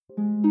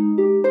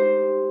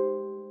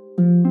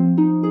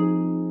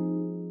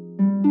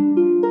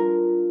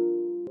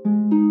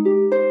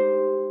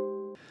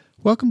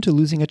Welcome to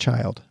Losing a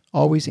Child,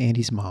 Always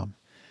Andy's Mom.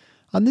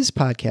 On this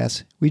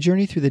podcast, we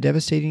journey through the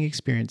devastating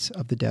experience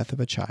of the death of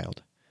a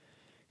child.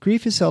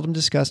 Grief is seldom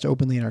discussed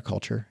openly in our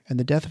culture, and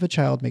the death of a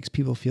child makes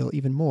people feel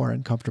even more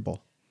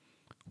uncomfortable.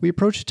 We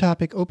approach the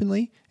topic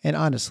openly and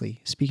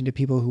honestly, speaking to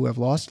people who have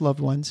lost loved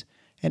ones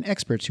and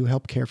experts who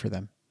help care for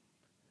them.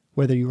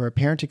 Whether you are a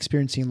parent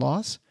experiencing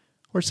loss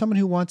or someone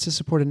who wants to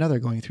support another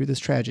going through this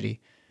tragedy,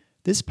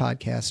 this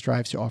podcast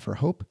strives to offer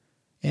hope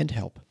and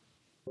help.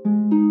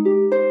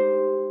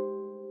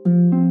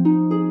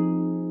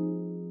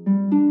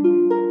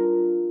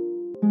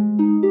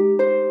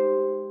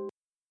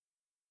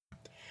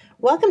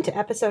 Welcome to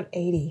episode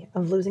 80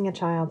 of Losing a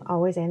Child,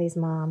 Always Andy's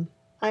Mom.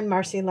 I'm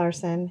Marcy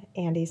Larson,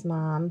 Andy's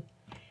mom.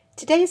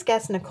 Today's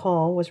guest,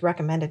 Nicole, was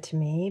recommended to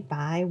me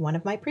by one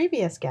of my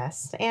previous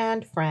guests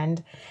and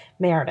friend,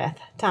 Meredith,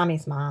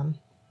 Tommy's mom.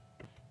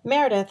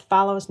 Meredith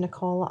follows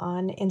Nicole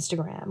on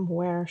Instagram,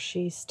 where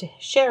she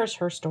shares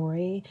her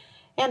story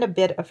and a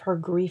bit of her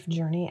grief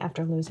journey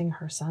after losing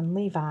her son,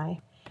 Levi.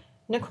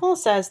 Nicole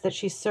says that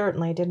she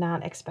certainly did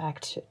not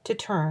expect to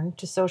turn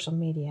to social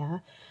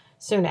media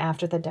soon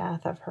after the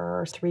death of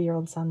her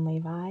 3-year-old son,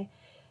 Levi,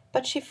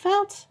 but she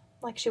felt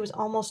like she was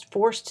almost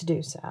forced to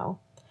do so.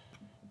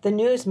 The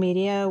news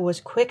media was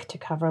quick to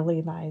cover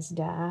Levi's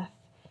death,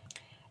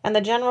 and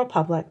the general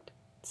public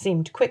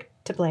seemed quick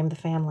to blame the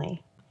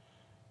family.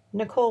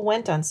 Nicole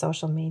went on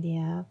social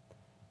media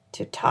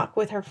to talk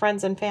with her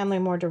friends and family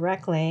more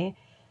directly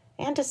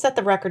and to set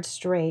the record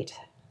straight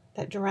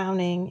that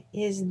drowning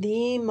is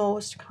the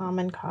most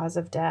common cause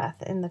of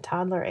death in the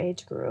toddler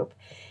age group,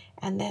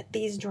 and that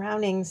these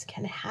drownings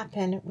can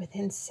happen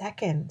within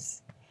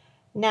seconds.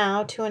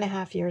 Now,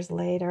 2.5 years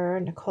later,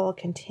 Nicole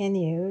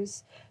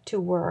continues to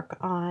work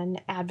on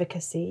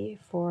advocacy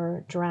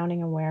for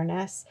drowning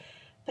awareness,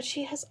 but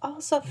she has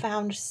also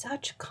found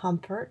such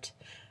comfort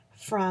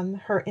from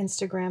her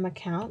Instagram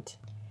account.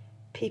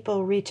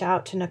 People reach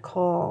out to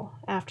Nicole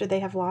after they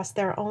have lost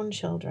their own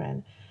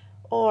children,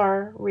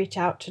 or reach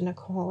out to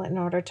Nicole in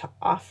order to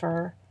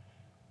offer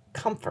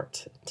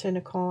comfort to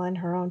Nicole and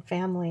her own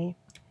family.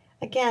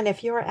 Again,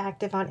 if you are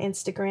active on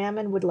Instagram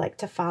and would like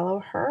to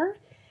follow her,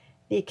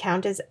 the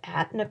account is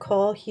at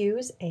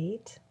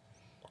NicoleHughes8.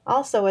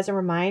 Also, as a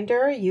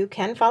reminder, you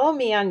can follow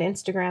me on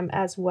Instagram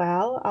as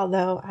well,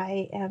 although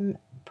I am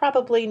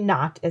probably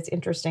not as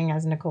interesting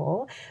as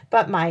Nicole,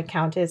 but my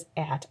account is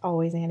at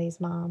Always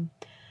Andy's Mom.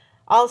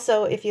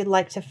 Also, if you'd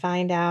like to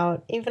find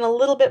out even a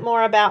little bit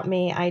more about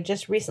me, I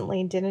just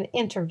recently did an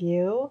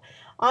interview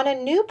on a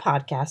new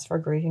podcast for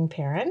grieving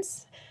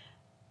parents.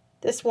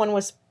 This one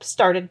was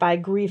started by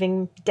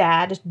grieving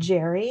dad,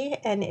 Jerry,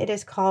 and it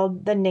is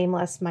called The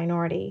Nameless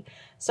Minority.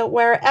 So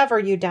wherever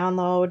you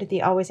download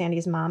the Always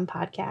Andy's Mom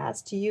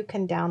podcast, you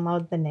can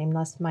download The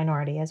Nameless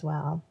Minority as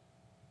well.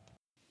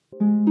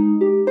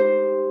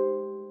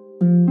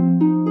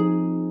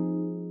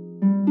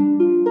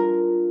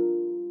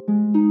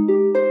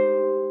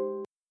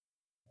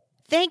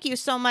 Thank you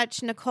so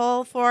much,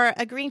 Nicole, for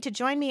agreeing to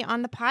join me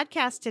on the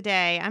podcast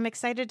today. I'm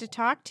excited to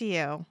talk to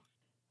you.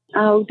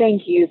 Oh,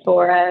 thank you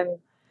for,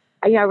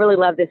 I really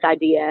love this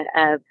idea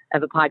of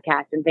a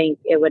podcast and think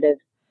it would have,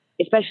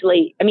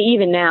 especially,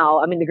 even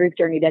now, the grief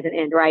journey doesn't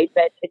end, right?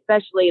 But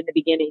especially in the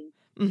beginning,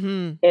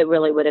 It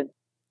really would have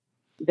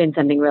been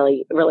something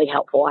really, really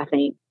helpful, I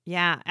think.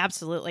 Yeah,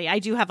 absolutely. I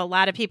do have a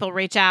lot of people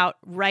reach out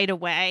right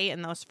away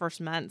in those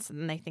first months,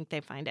 and they think they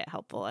find it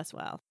helpful as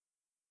well.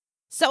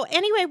 So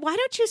anyway, why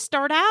don't you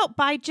start out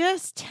by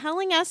just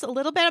telling us a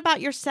little bit about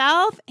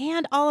yourself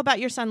and all about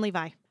your son,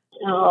 Levi?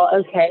 Oh,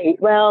 okay.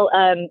 Well,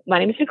 my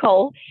name is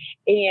Nicole,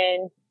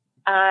 and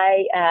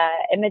I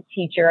am a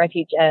teacher. I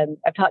teach,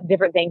 I've taught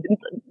different things,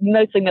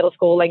 mostly middle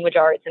school language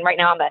arts. And right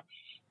now I'm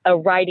a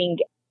writing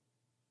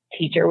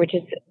teacher, which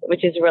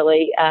is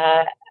really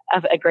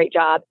a great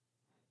job.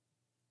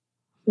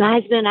 My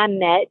husband and I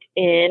met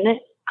in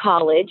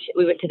college.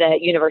 We went to the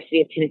University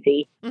of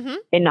Tennessee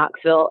in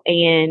Knoxville,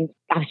 and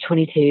I was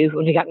 22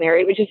 when we got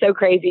married, which is so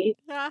crazy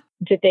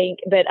to think.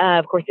 But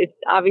of course, it's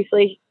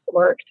obviously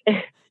worked.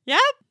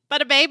 Yep.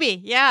 But a baby,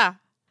 yeah.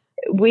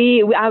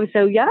 I was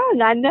so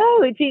young. I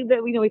know. It seems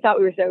that we thought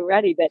we were so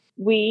ready, but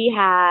we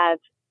have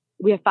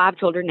 5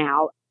 children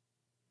now.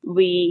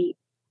 I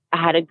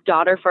had a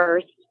daughter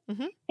first,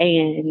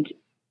 and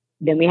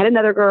then we had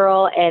another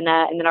girl, and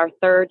then our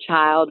third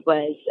child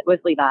was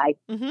Levi.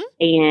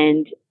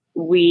 And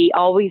we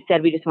always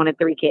said we just wanted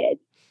 3 kids.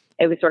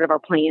 It was sort of our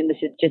plan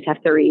to just have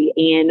 3.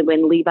 And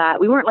when Levi,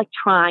 we weren't like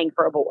trying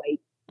for a boy,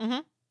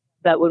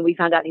 but when we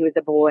found out he was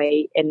a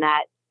boy in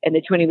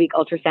the 20-week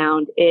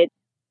ultrasound, it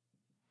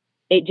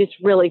just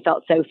really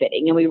felt so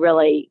fitting. And we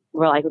really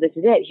were like, well, this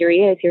is it. Here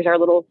he is. Here's our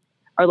little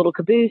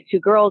caboose, 2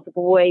 girls, a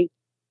boy.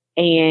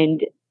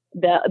 And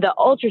the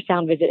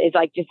ultrasound visit is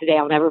like just a day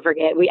I'll never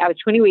forget. I was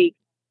 20 weeks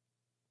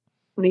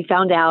when we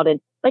found out. And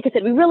like I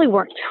said, we really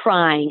weren't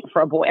trying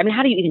for a boy.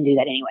 How do you even do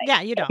that anyway? Yeah,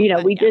 you don't.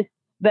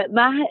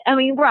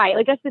 Right.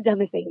 Like that's the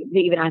dumbest thing to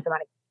even ask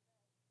somebody.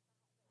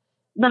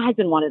 My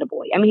husband wanted a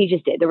boy. He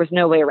just did. There was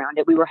no way around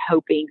it. We were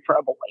hoping for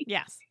a boy.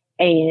 Yes.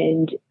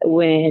 And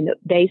when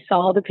they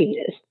saw the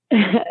penis,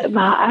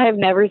 I have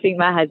never seen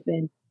my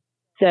husband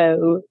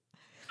so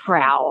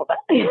proud.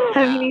 I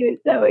mean, he was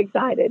so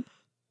excited.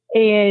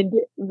 And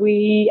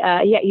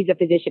he's a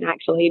physician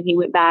actually. And he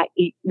went back,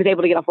 he was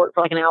able to get off work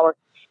for like an hour,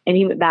 and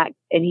he went back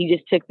and he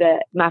just took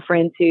my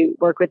friends who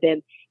work with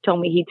him told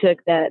me he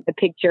took the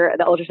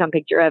ultrasound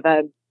picture of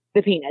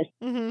the penis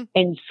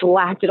and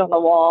slapped it on the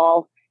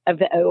wall of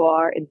the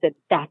OR and said,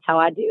 "That's how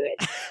I do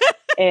it."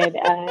 And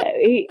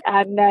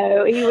I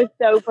know he was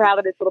so proud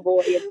of this little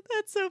boy.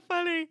 That's so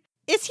funny.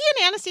 Is he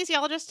an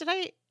anesthesiologist? Did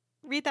I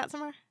read that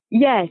somewhere?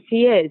 Yes,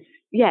 he is.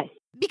 Yes.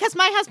 Because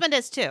my husband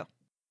is too.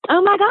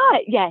 Oh my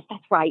God. Yes,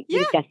 that's right. Yeah.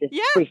 We discussed this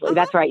briefly. Uh-huh.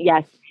 That's right.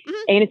 Yes.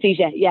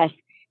 Anesthesia. Yes.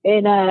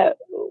 And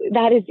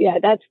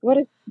that's what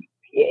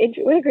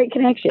a great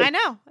connection. I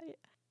know.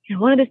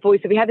 One of this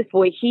boys, so we have this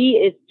boy, he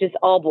is just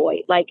all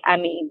boy. Like, I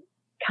mean,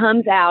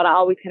 comes out, I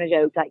always kind of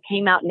joke, like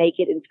came out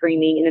naked and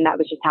screaming. And then that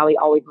was just how he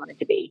always wanted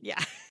to be. Yeah.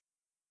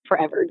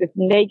 Forever. Just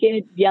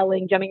naked,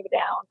 yelling, jumping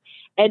down.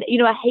 And,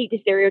 I hate to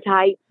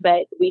stereotype,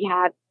 but we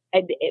have,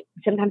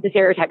 sometimes the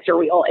stereotypes are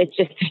real. It's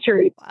just the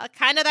truth. Well,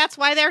 kind of that's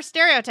why they're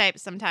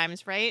stereotypes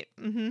sometimes, right?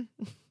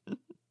 Mm-hmm.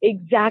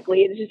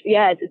 Exactly. It's just,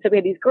 yes. So we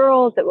had these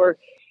girls that were,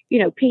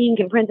 pink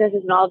and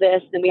princesses and all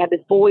this. And then we had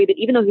this boy that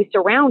even though he's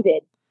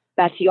surrounded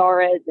by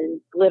tiaras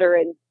and glitter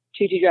and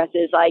tutu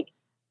dresses, like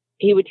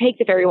he would take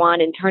the fairy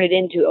wand and turn it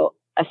into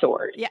a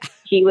sword. Yeah.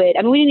 He would,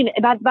 we didn't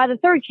even, by the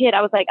third kid,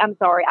 I was like, I'm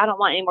sorry, I don't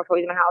want any more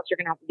toys in my house. You're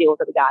going to have to deal with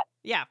what we got.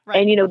 Yeah.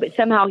 Right. And, but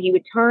somehow he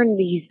would turn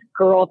these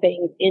girl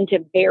things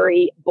into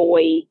very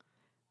boy,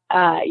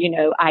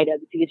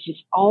 items. He was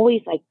just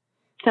always like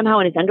somehow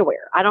in his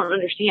underwear. I don't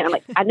understand. I'm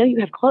like, I know you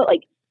have clothes.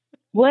 Like,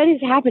 what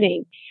is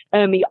happening?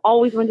 He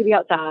always wanted to be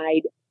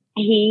outside.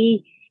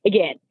 We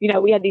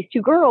had these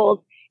two girls,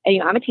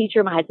 and, I'm a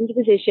teacher, my husband's a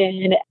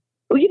physician.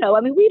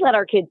 We let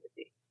our kids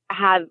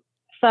have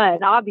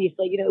fun,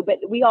 obviously, but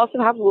we also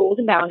have rules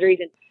and boundaries.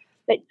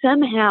 But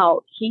somehow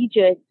he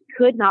just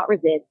could not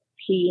resist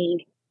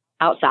peeing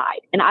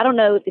outside. And I don't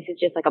know if this is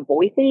just like a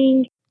boy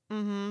thing,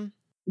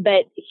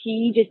 but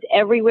he just,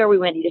 everywhere we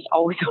went, he just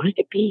always wanted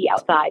to pee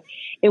outside.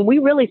 And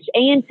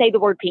and say the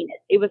word penis.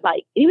 It was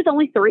like, he was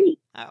only 3.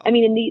 Oh. I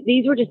mean, and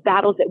these were just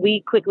battles that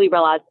we quickly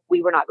realized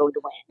we were not going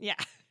to win. Yeah.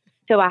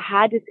 So I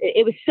had to,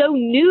 it was so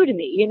new to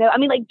me,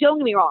 don't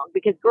get me wrong,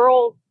 because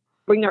girls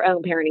bring their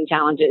own parenting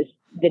challenges.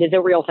 That is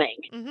a real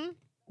thing.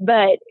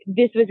 But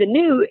this was a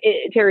new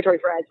territory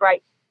for us,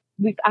 right?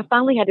 I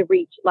finally had to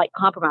reach like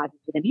compromises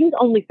with him. He was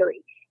only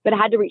 3, but I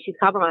had to reach these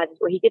compromises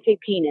where he could say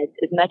penis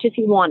as much as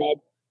he wanted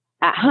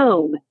at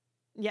home,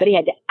 but he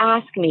had to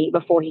ask me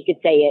before he could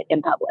say it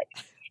in public.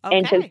 Okay.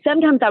 And so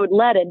sometimes I would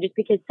let him just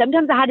because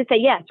sometimes I had to say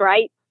yes,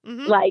 right?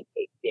 Like,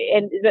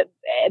 and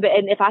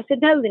if I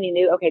said no, then he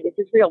knew, okay, this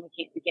is real. We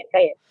can't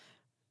say it.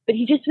 But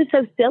he just was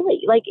so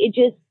silly. Like he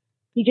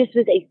just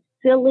was a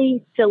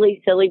silly,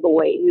 silly, silly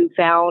boy who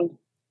found,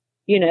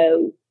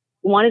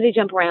 wanted to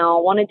jump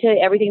around, wanted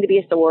everything to be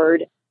a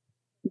sword,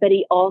 but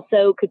he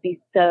also could be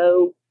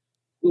so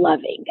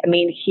loving. I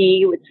mean,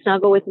 he would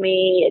snuggle with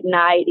me at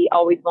night. He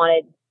always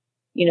wanted,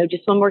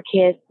 just one more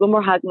kiss, one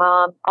more hug,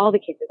 Mom, all the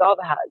kisses, all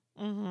the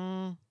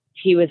hugs.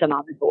 He was a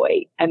mama's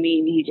boy. I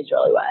mean, he just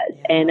really was.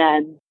 Yeah.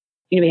 And,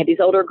 we had these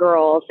older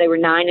girls. They were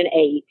 9 and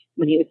 8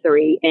 when he was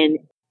 3. And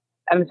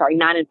I'm sorry,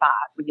 9 and 5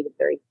 when he was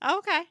 3.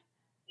 Okay.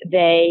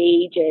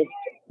 They just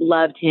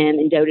loved him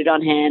and doted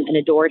on him and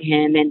adored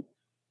him. And,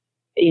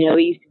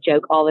 we used to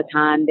joke all the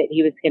time that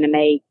he was going to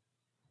make,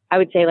 I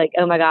would say like,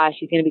 oh my gosh,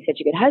 he's going to be such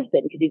a good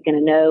husband because he's going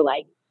to know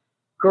like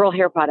girl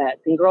hair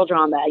products and girl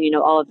drama,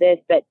 all of this.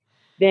 But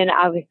then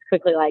I was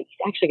quickly like,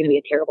 he's actually going to be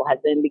a terrible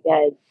husband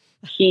because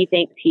he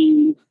thinks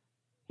he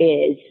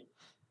is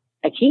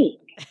a king.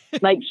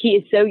 Like he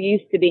is so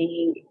used to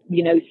being,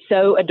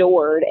 so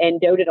adored and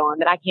doted on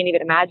that I can't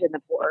even imagine the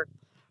poor,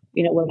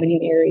 woman he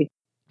married.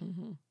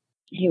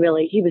 He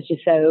was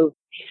just so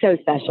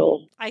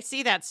special. I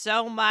see that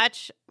so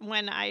much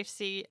when I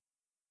see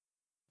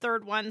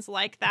third ones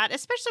like that,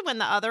 especially when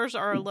the others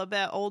are a little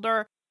bit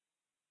older.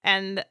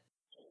 And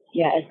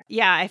yes.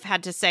 Yeah, I've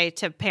had to say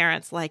to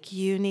parents, like,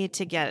 you need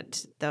to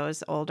get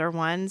those older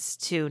ones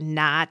to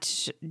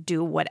not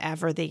do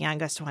whatever the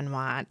youngest one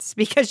wants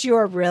because you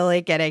are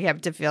really getting him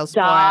to feel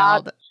spoiled.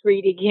 Stop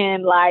treating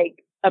him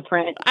like a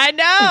prince. I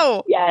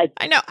know. Yes.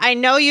 I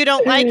know you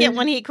don't like it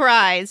when he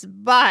cries,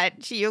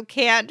 but you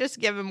can't just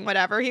give him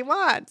whatever he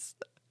wants.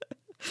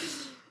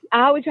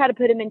 I would try to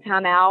put him in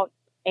timeout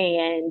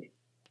and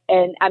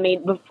I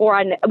mean,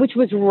 which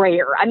was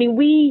rare. I mean,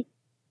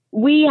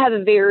 we have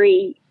a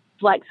very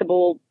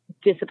flexible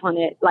discipline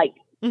at like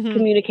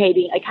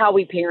communicating, like how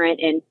we parent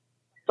and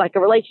like a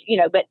relation,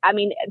 but I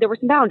mean, there were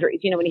some boundaries,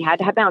 when you had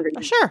to have boundaries.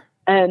 Oh, sure.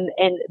 And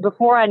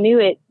before I knew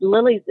it,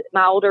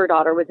 my older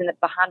daughter was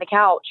behind the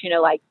couch,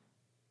 like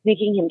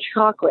sneaking him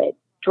chocolate,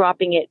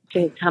 dropping it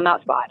to his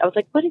timeout spot. I was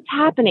like, what is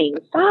happening?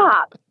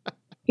 Stop.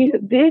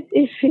 This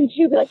is,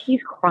 she'd be like, he's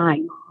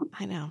crying.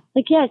 I know.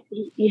 Like, yes.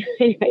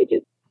 Anyway,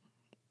 just,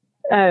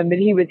 but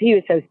he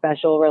was so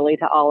special really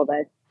to all of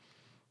us.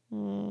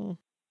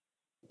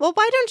 Well,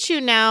 why don't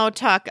you now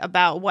talk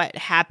about what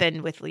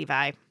happened with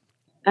Levi?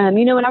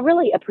 And I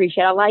really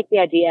appreciate, I like the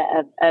idea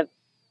of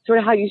sort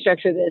of how you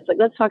structure this. Like,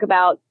 let's talk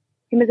about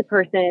him as a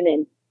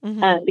person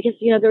and, because,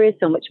 there is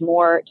so much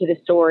more to the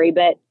story,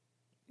 but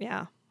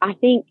yeah, I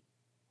think,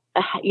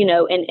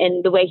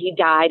 and the way he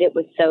died, it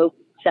was so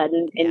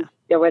sudden and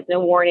there was no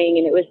warning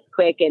and it was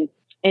quick.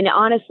 And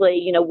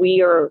honestly,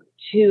 we are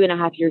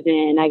 2.5 years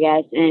in, I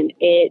guess. And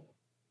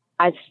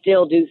I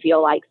still do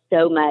feel like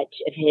so much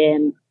of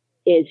him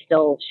is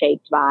still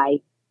shaped by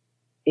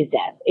his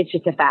death. It's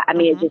just a fact. I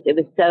mean, it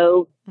was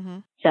so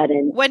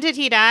sudden. When did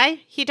he die?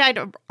 He died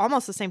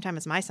almost the same time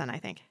as my son, I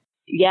think.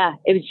 Yeah,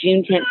 it was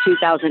June 10th,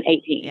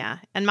 2018. Yeah,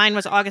 and mine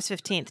was August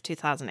 15th,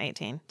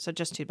 2018. So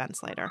just 2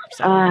 months later.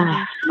 So,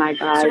 my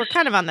gosh. So we're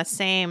kind of on the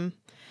same.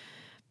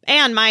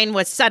 And mine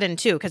was sudden,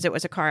 too, because it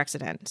was a car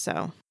accident.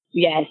 So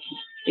yes,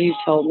 you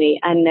told me.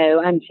 I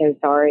know. I'm so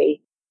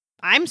sorry.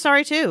 I'm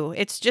sorry, too.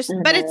 It's just,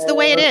 but it's the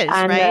way it is,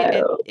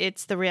 right?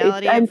 It's the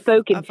reality I'm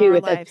spoken to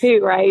with us,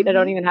 too, right? I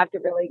don't even have to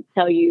really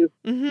tell you.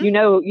 You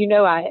know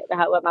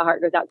what my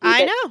heart goes out to.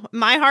 I know.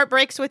 My heart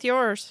breaks with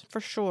yours,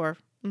 for sure.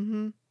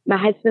 My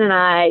husband and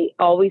I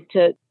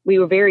we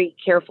were very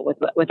careful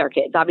with our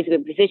kids. Obviously,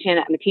 I'm a physician,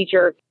 I'm a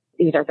teacher.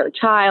 He was our third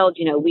child.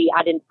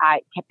 I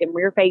kept them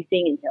rear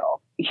facing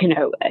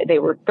until, they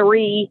were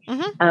 3.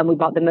 We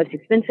bought the most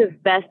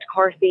expensive, best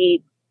car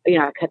seats.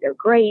 I cut their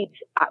grades.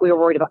 We were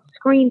worried about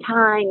screen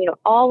time,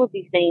 all of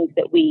these things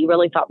that we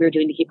really thought we were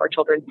doing to keep our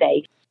children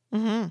safe.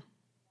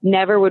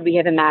 Never would we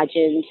have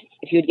imagined,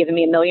 if you had given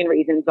me a million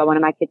reasons why one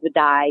of my kids would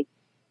die,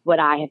 would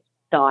I have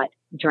thought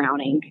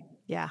drowning.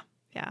 Yeah.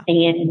 Yeah.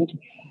 And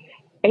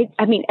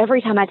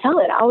every time I tell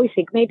it, I always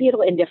think maybe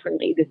it'll end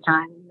differently this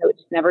time. It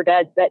just never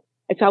does. But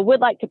so I would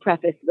like to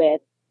preface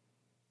with,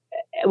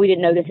 we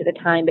didn't know this at the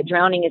time, but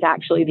drowning is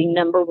actually the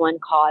number one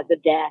cause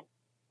of death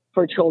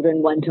for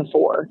children 1 to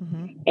 4.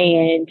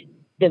 And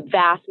the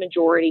vast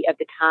majority of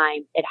the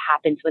time it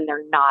happens when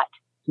they're not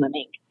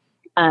swimming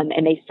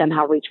and they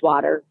somehow reach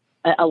water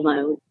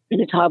alone. And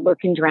a toddler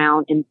can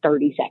drown in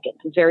 30 seconds.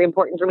 It's very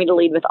important for me to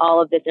lead with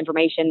all of this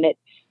information that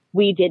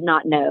we did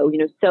not know.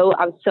 So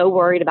I was so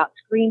worried about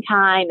screen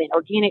time and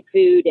organic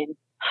food and,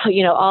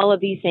 all of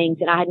these things.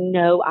 And I had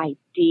no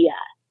idea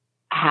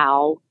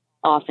how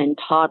often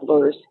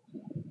toddlers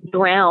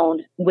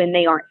drown when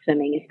they aren't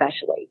swimming,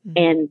 especially.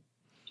 And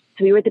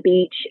so we were at the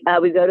beach.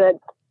 We go to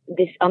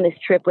on this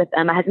trip with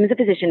my husband's a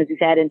physician, as we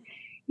said, and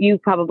you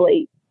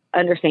probably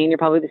understand. You're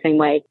probably the same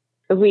way.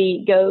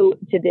 We go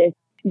to this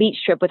beach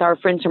trip with our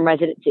friends from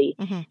residency.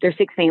 There's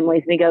 6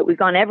 families. We've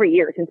gone every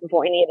year since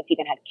before any of us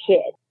even had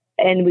kids,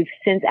 and we've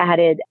since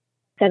added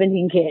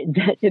 17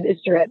 kids to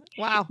this trip.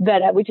 Wow!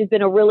 But which has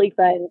been a really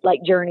fun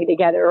journey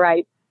together,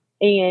 right?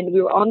 And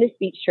we were on this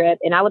beach trip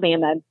in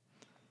Alabama.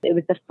 It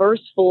was the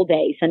first full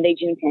day, Sunday,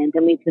 June 10th,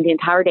 and we spent the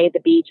entire day at the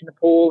beach and the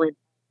pool. And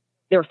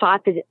there were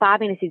 5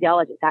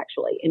 anesthesiologists,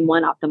 actually, and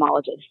 1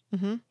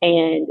 ophthalmologist.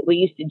 And we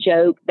used to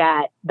joke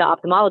that the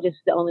ophthalmologist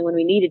was the only one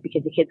we needed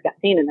because the kids got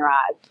sand in their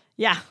eyes.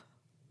 Yeah.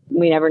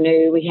 We never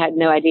knew. We had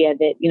no idea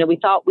that, we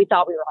thought we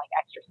were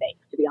extra safe,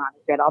 to be honest.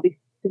 We had all these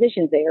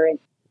physicians there. And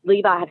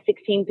Levi had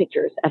 16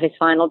 pictures of his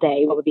final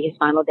day, what would be his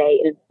final day.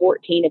 And in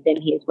 14 of them,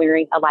 he is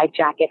wearing a life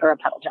jacket or a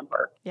puddle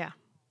jumper. Yeah.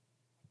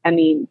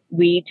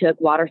 We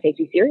took water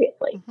safety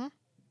seriously.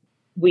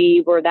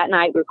 That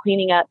night, we were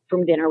cleaning up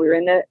from dinner. We were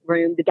in the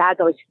room. The dads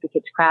always took the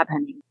kids crab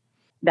hunting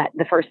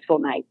the first full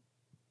night.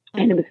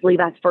 And it was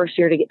Levi's first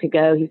year to get to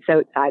go. He was so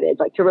excited,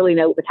 to really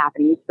know what was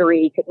happening. He was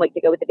 3, couldn't wait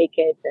to go with the big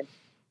kids. And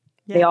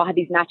they all had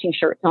these matching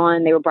shirts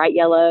on. They were bright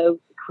yellow,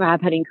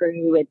 crab hunting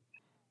crew. And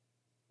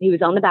he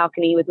was on the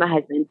balcony with my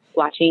husband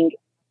watching.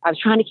 I was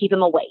trying to keep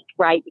him awake,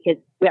 right? Because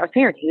I was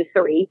parenting. He was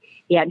 3.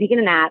 He had to get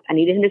a nap. I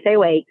needed him to stay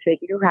awake so he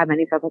could go crab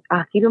hunting. So I was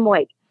like, keep him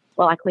awake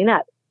while I clean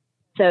up.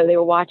 So they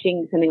were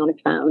watching something on his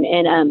phone.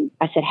 And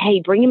I said, hey,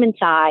 bring him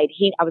inside.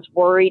 I was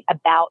worried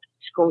about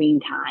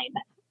screen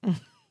time.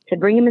 Said,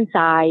 bring him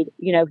inside.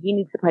 He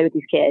needs to play with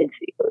these kids.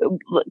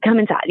 Come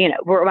inside.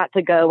 We're about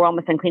to go. We're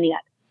almost done cleaning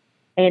up.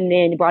 And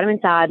then he brought him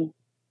inside.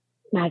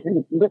 My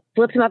husband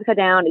flipped him upside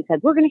down. He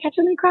said, we're going to catch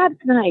so many crabs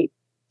tonight.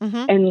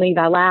 And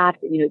Levi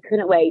laughed. And, he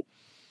couldn't wait.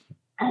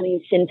 So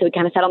he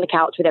kind of sat on the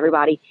couch with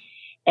everybody.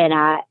 And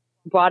I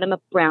brought him a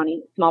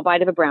brownie, small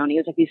bite of a brownie.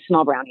 It was like these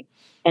small brownies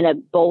and a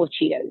bowl of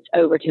Cheetos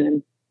over to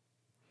him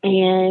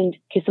and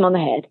kissed him on the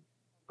head,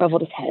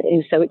 ruffled his head. And he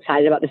was so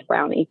excited about this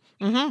brownie.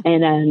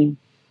 And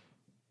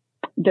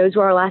those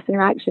were our last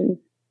interactions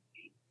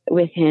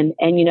with him.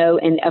 And,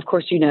 and of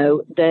course,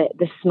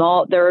 the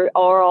small, there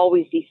are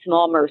always these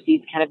small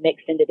mercies kind of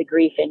mixed into the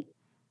grief, and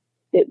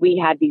that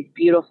we had these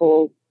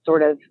beautiful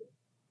sort of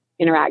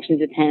interactions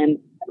with him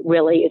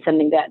really is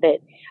something that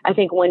I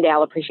think one day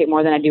I'll appreciate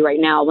more than I do right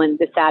now, when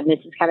the sadness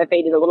has kind of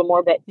faded a little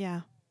more. But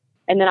yeah.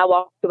 And then I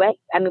walked away.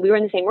 We were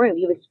in the same room.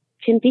 He was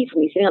 10 feet from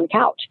me, sitting on the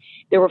couch.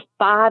 There were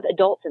 5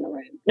 adults in the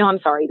room. No,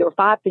 I'm sorry. There were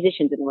 5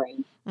 physicians in the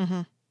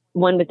room.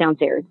 One was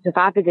downstairs. So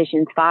 5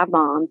 physicians, 5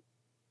 moms,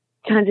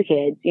 tons of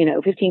kids,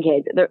 15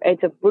 kids.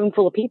 It's a room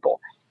full of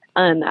people.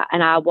 And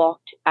I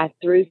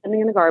threw something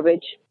in the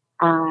garbage.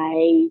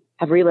 I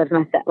have relived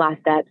my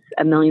last steps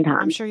a million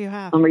times. I'm sure you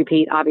have. On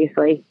repeat,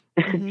 obviously.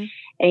 Mm-hmm.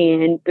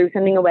 And threw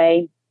something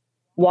away,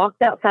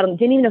 walked outside,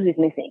 didn't even know who's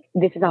missing.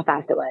 This is how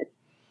fast it was.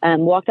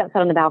 Walked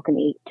outside on the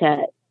balcony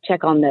to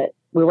check on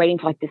we were waiting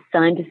for like the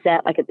sun to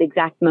set, like at the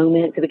exact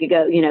moment so we could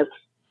go,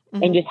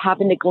 and just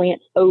happened to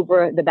glance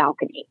over the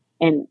balcony.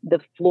 And the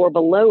floor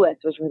below us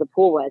was where the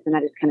pool was. And I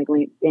just kind of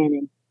glanced in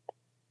and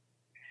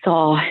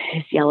saw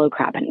his yellow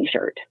crab hunting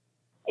shirt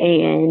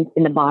and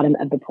in the bottom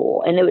of the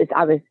pool. And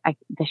I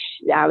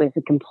was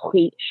a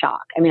complete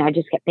shock. I mean, I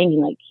just kept thinking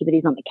like, but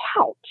he's on the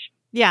couch.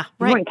 Yeah.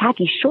 Right. He's wearing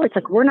khaki shorts.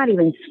 Like we're not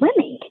even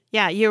swimming.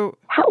 Yeah.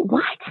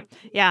 What?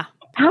 Yeah.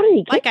 How did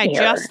he get there? I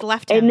just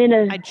left him. And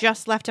then I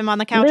just left him on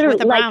the couch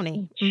with a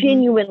brownie. Like,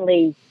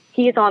 genuinely,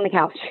 he is on the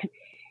couch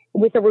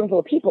with a room full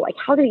of people. Like,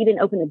 how did he even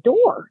open the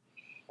door?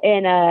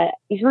 And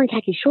he's wearing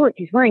khaki shorts.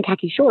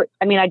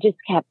 I mean, I just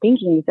kept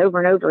thinking this over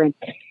and over. And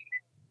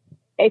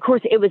of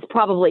course, it was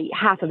probably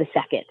half of a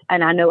second.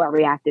 And I know I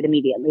reacted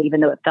immediately, even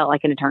though it felt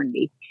like an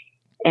eternity.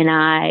 And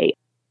I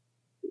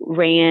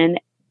ran,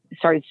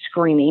 started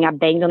screaming. I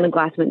banged on the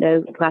glass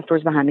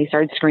doors behind me,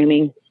 started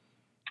screaming,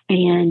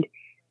 and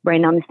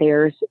ran down the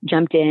stairs,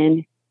 jumped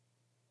in,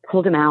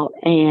 pulled him out.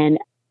 And,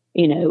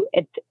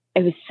 it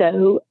was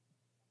so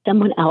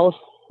someone else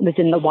was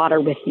in the water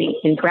with me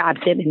and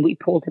grabbed him and we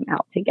pulled him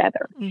out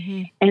together.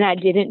 Mm-hmm. And I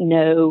didn't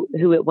know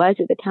who it was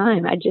at the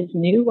time. I just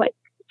knew like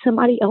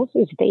somebody else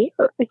was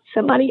there. Like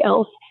somebody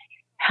else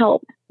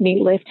helped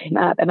me lift him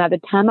up. And by the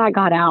time I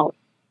got out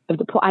of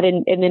the pool,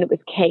 and then it was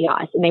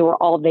chaos and they were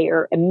all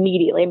there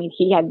immediately. I mean,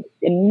 he had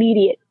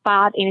immediate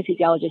 5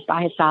 anesthesiologists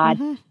by his side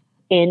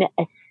in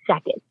a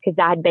second because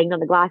I had banged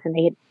on the glass and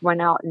they had run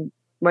out and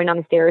run down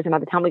the stairs. And by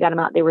the time we got him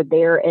out, they were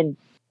there. And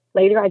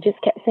later I just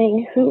kept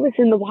saying, who was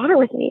in the water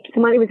with me?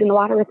 Somebody was in the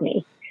water with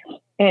me.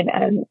 And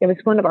it was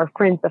one of our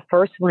friends. The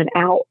first one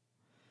out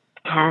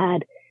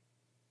had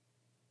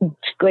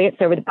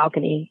glanced over the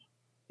balcony,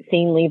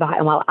 seen Levi.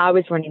 And while I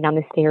was running down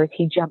the stairs,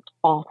 he jumped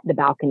off the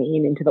balcony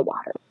and into the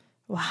water.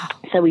 Wow.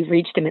 So we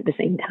reached him at the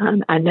same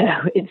time. I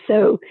know it's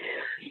so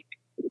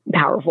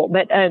powerful,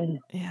 but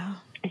yeah.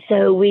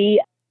 So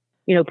we,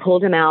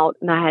 pulled him out.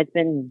 My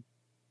husband,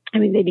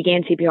 they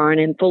began CPR on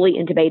him, fully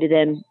intubated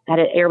him, had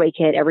an airway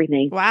kit,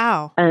 everything.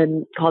 Wow.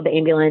 Called the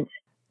ambulance.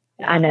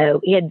 Yeah. I know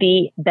he had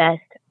the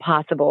best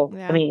possible.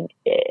 Yeah.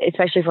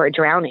 Especially for a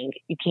drowning,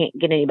 you can't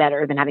get any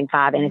better than having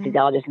 5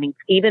 anesthesiologists.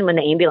 Even when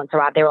the ambulance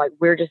arrived, they were like,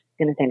 we're just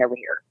going to stand over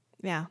here.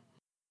 Yeah.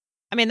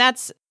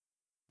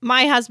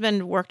 My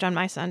husband worked on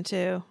my son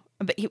too,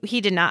 but he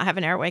did not have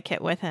an airway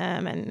kit with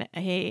him. And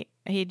he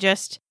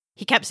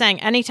kept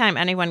saying anytime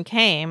anyone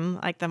came,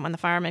 like when the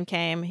fireman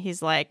came,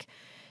 he's like,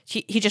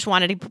 he just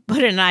wanted to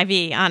put in an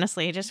IV.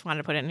 Honestly, he just wanted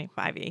to put in an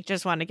IV.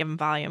 Just wanted to give him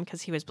volume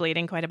because he was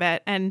bleeding quite a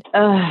bit. And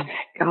oh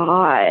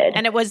God!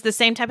 And it was the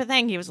same type of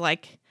thing. He was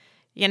like,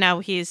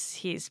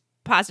 he's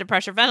positive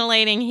pressure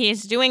ventilating.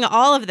 He's doing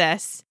all of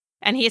this,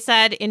 and he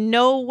said, in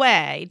no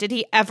way did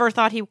he ever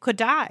thought he could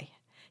die.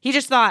 He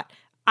just thought,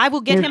 I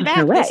will get him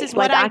back. This is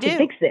what I do. I can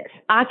fix this.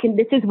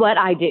 This is what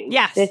I do.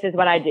 Yes. This is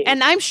what I do.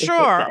 And I'm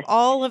sure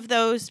all of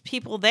those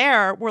people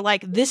there were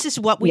like, this is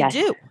what we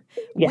do.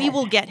 Yes. We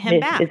will get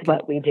him back. This is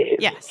what we do.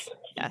 Yes.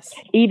 Yes.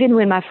 Even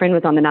when my friend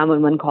was on the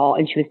 911 call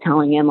and she was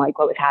telling him like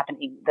what was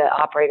happening, the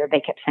operator, they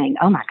kept saying,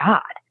 oh my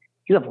God,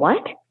 you have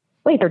what?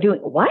 Wait, they're doing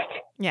what?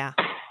 Yeah.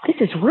 This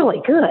is really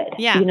good.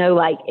 Yeah.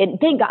 And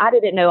thank God I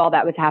didn't know all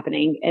that was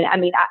happening. And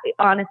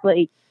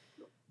honestly,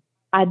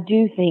 I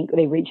do think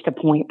they reached a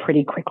point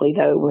pretty quickly,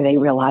 though, where they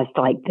realized,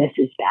 like, this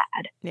is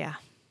bad. Yeah.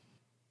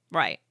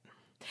 Right.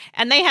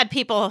 And they had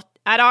people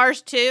at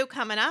ours, too,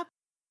 coming up.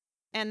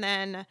 And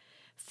then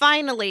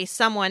finally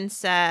someone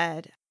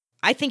said,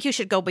 I think you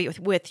should go be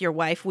with your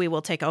wife. We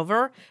will take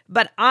over.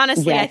 But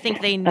honestly, yes. I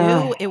think they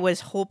knew it was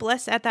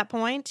hopeless at that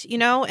point,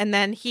 And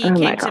then he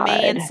came to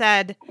me and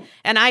said,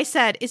 and I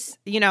said,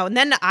 and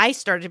then I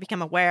started to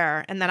become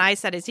aware. And then I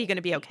said, is he going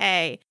to be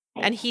okay?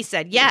 And he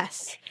said,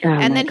 yes.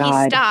 And then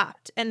he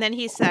stopped. And then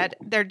he said,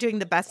 they're doing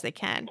the best they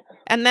can.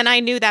 And then I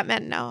knew that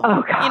meant no.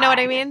 Oh, God. You know what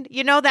I mean?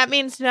 That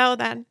means no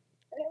then.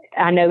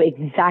 I know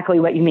exactly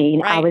what you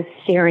mean. Right. I was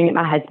staring at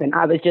my husband.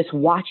 I was just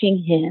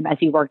watching him as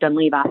he worked on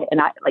Levi.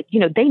 And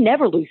they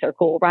never lose their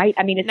cool, right?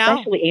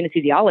 Especially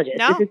anesthesiologists.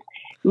 No. This is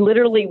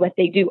literally what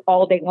they do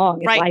all day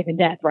long. It's life and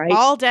death, right?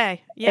 All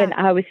day. Yeah. And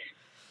I was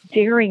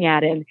staring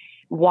at him,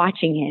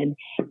 watching him.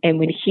 And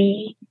when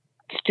he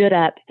stood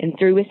up and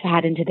threw his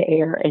hat into the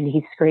air and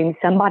he screamed,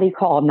 somebody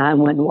call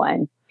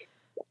 911.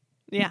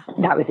 Yeah.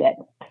 That was it.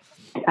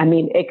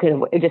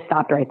 It just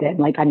stopped right then.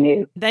 Like I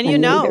knew. Then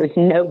there was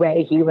no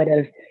way he would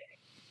have,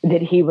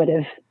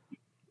 it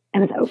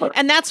was over.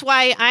 And that's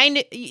why I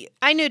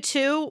knew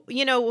too,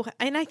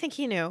 and I think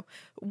he knew,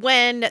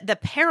 when the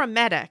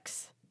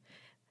paramedics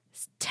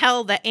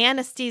tell the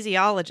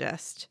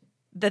anesthesiologist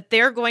that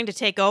they're going to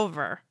take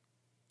over,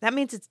 that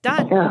means it's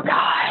done. Oh,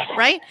 God.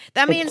 Right?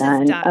 That means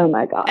it's done. Oh,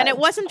 my God. And it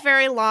wasn't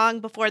very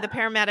long before the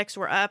paramedics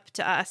were up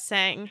to us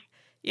saying,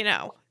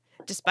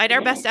 despite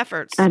our best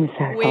efforts,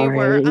 we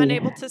were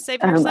unable to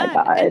save your son.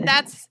 And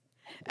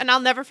And I'll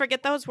never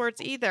forget those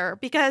words either,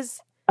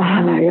 because, oh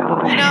my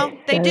God,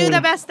 they do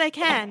the best they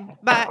can,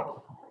 but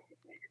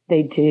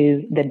they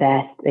do the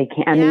best they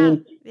can. I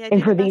mean,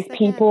 and for these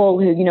people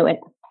who,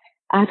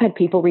 I've had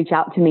people reach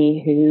out to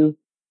me who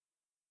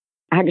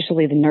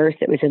actually the nurse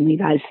that was in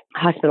Levi's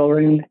hospital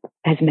room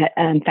has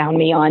found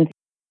me on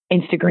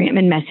Instagram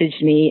and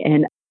messaged me.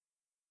 And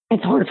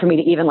it's hard for me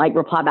to even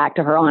reply back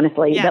to her,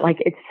 honestly, but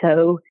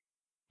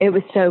it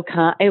was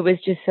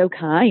just so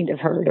kind of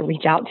her to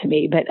reach out to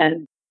me. But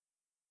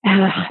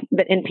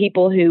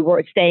people who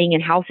were staying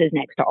in houses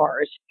next to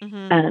ours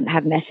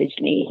have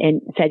messaged me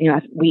and said,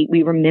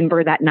 we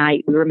remember that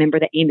night. We remember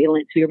the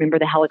ambulance. We remember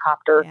the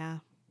helicopter. Yeah.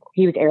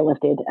 He was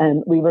airlifted.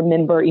 We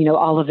remember,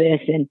 all of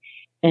this.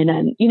 And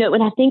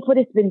I think what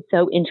has been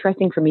so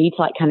interesting for me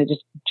to kind of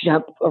just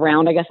jump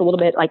around, I guess, a little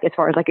bit, as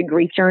far as a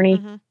grief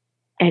journey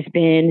has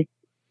been,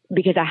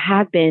 because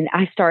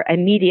I start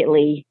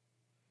immediately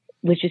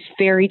was just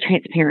very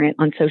transparent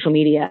on social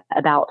media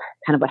about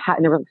kind of what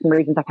happened. There were some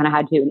reasons I kind of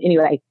had to. And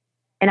anyway,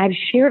 and I've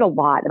shared a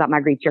lot about my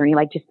grief journey,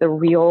 just the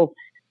real,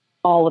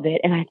 all of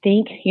it. And I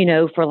think,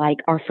 for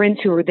our friends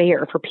who were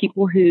there, for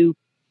people who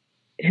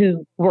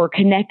were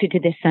connected to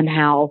this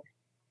somehow,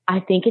 I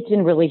think it's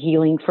been really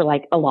healing for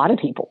a lot of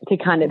people to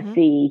kind of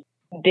see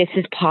this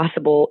is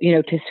possible,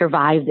 to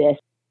survive this.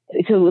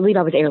 So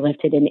Levi was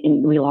airlifted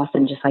and we lost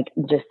him just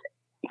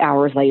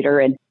hours later.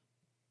 And,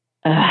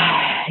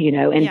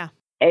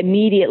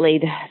 immediately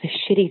the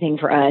shitty thing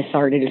for us,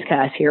 sorry to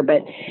discuss here,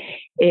 but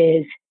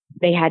is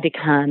they had to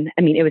come.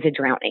 I mean, it was a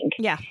drowning.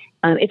 Yeah.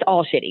 It's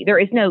all shitty. There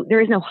is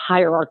no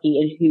hierarchy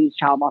in whose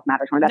child loss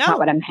matters more. That's not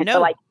what I'm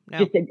meant.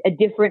 Just a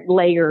different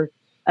layer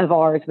of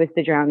ours with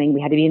the drowning. We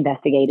had to be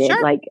investigated.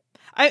 Sure.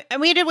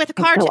 We did with a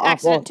car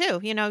accident too.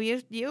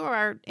 You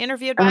are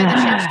interviewed by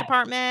the sheriff's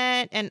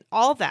department and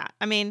all that.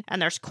 I mean,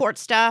 and there's court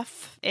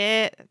stuff.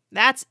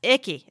 That's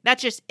icky.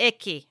 That's just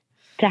icky.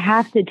 To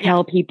have to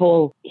tell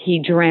people he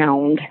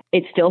drowned,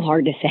 it's still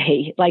hard to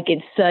say.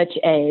 It's such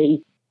a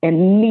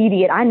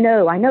immediate. I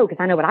know, because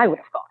I know what I would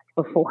have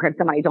thought before if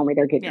somebody told me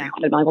their kid drowned.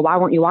 I'm like, well, why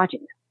weren't you watching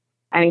this?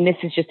 I mean, this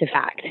is just a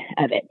fact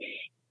of it.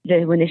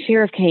 When the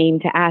sheriff came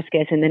to ask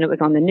us, and then it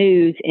was on the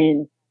news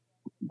in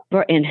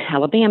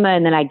Alabama,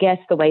 and then I guess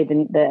the way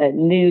the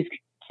news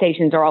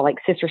stations are all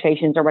sister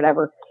stations or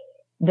whatever,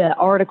 the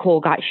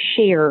article got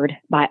shared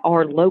by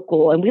our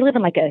local, and we live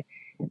in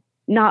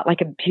not a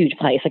huge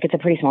place, it's a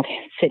pretty small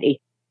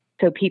city.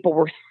 So people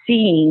were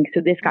seeing,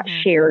 so this got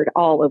shared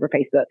all over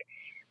Facebook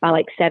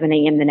by 7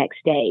 a.m. the next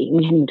day.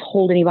 We hadn't even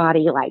told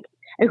anybody, and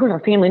of course our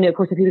family knew, of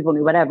course the people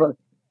knew, whatever.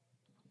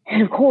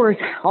 And of course,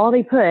 all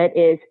they put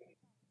is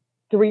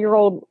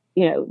 3-year-old,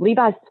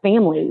 Levi's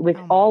family was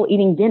all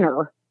eating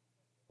dinner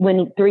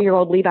when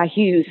 3-year-old Levi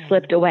Hughes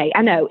slipped away.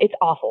 I know, it's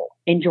awful,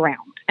 and drowned.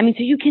 I mean,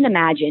 so you can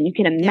imagine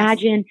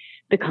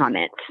the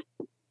comments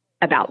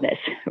about this,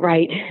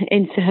 right?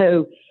 And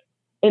so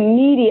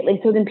immediately,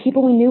 so then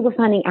people we knew were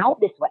finding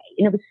out this way.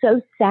 And it was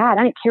so sad.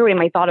 I didn't care what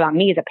anybody thought about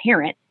me as a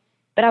parent,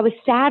 but I was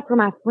sad for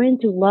my friends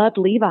who loved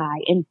Levi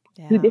and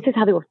who this is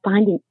how they were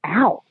finding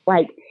out.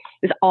 It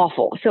was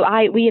awful. So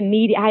I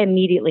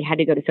immediately had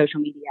to go to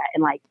social media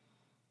and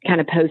kind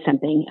of post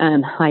something,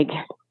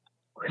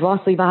 we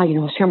lost Levi,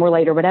 we'll share more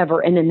later,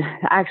 whatever. And then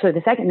actually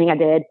the second thing I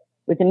did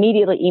was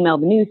immediately email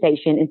the news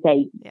station and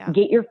say,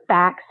 get your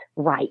facts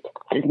right.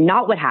 That is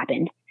not what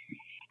happened.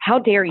 How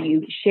dare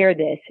you share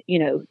this,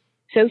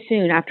 so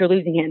soon after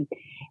losing him.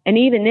 And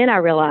even then I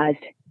realized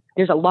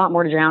there's a lot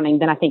more to drowning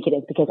than I think it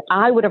is, because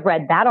I would have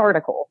read that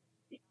article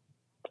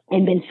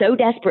and been so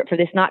desperate for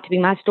this not to be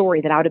my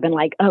story that I would have been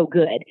like, oh,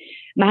 good,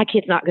 my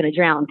kid's not going to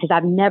drown, because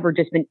I've never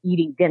just been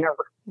eating dinner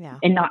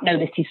and not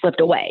noticed he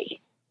slipped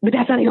away. But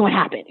that's not even what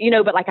happened,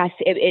 But I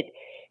said,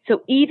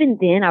 so even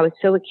then I was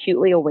so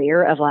acutely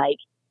aware of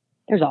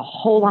there's a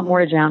whole lot more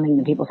to drowning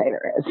than people say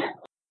there is.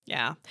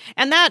 Yeah.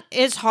 And that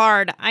is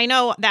hard. I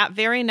know that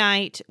very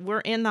night we're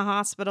in the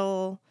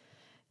hospital,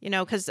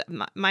 because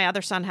my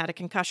other son had a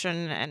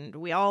concussion and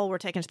we all were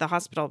taken to the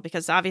hospital,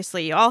 because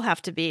obviously you all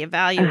have to be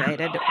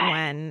evaluated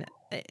when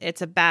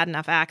it's a bad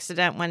enough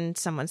accident when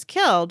someone's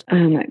killed.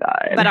 Oh my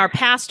God. But our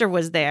pastor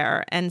was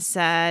there and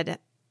said,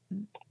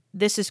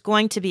 this is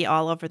going to be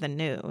all over the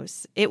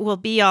news. It will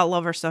be all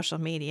over social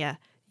media.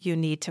 You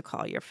need to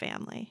call your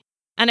family.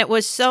 And it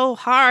was so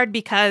hard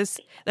because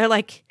they're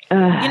like,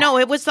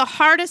 it was the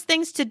hardest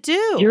things to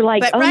do. You're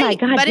like, my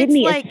God, but give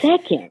me a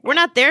second. We're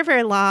not there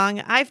very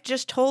long. I've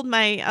just told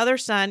my other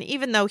son,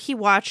 even though he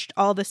watched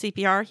all the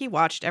CPR, he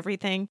watched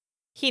everything.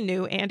 He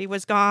knew Andy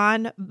was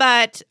gone,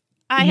 but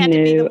I had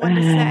to be the one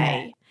to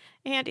say,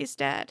 Andy's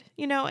dead.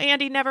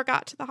 Andy never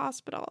got to the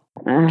hospital.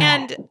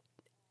 And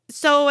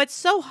so it's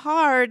so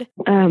hard,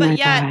 but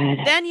yet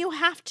then you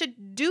have to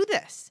do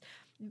this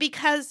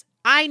because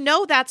I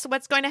know that's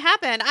what's going to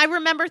happen. I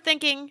remember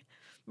thinking,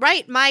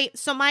 right, my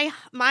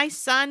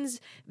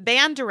son's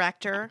band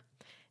director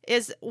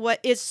is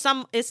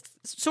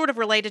sort of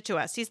related to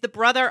us. He's the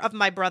brother of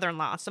my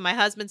brother-in-law, so my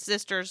husband's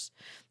sister's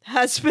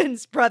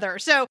husband's brother.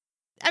 So,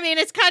 I mean,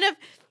 it's kind of,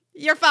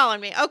 you're following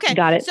me. Okay.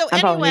 Got it. So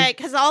anyway,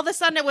 because all of a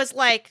sudden it was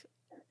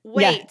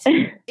wait,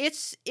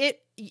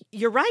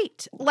 you're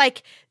right.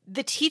 Like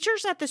the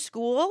teachers at the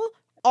school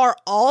are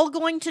all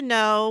going to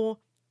know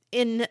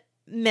in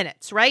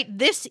minutes, right?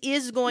 This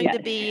is going to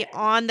be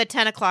on the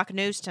 10 o'clock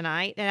news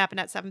tonight. It happened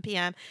at 7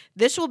 p.m.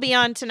 This will be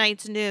on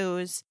tonight's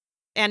news,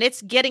 and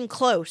it's getting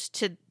close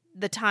to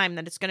the time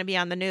that it's going to be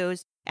on the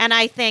news. And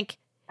I think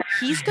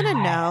he's going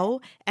to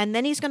know, and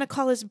then he's going to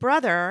call his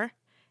brother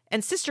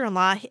and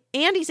sister-in-law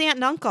and his aunt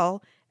and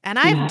uncle, and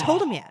I haven't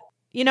told him yet.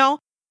 You know?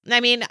 I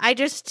mean,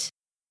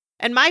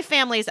 and my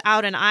family's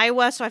out in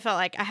Iowa, so I felt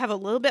like I have a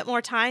little bit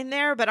more time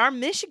there, but our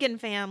Michigan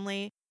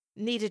family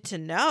needed to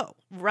know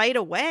right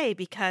away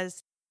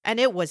and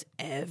it was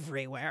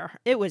everywhere.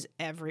 It was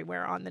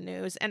everywhere on the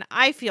news. And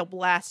I feel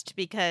blessed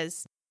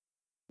because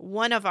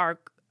one of our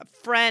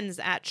friends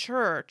at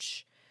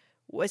church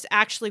was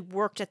actually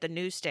worked at the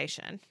news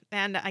station.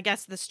 And I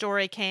guess the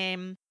story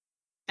came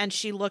and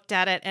she looked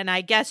at it, and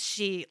I guess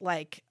she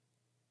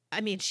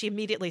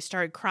immediately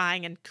started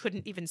crying and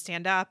couldn't even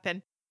stand up.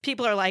 And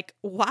people are like,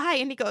 why?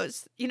 And he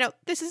goes,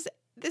 this is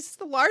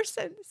the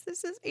Larsens.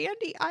 This is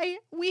Andy.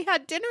 We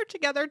had dinner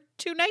together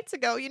 2 nights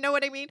ago. You know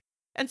what I mean?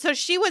 And so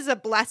she was a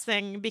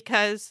blessing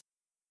because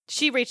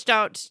she reached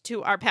out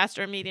to our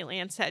pastor immediately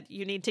and said,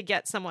 you need to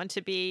get someone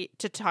to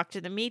talk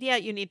to the media.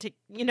 You need to,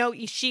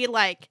 she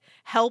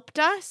helped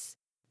us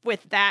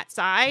with that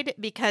side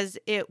because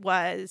it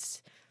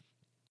was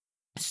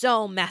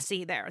so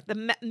messy there.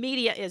 The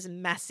media is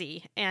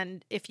messy.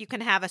 And if you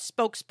can have a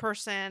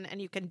spokesperson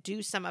and you can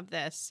do some of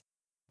this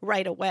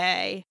right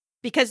away,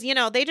 because,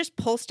 they just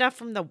pull stuff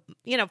from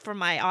from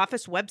my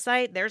office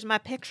website. There's my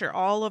picture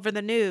all over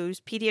the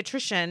news.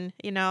 Pediatrician,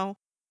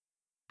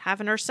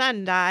 having her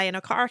son die in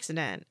a car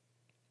accident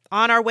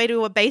on our way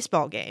to a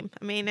baseball game.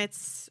 I mean, it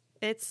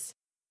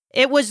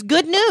was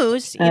good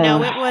news. It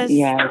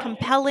was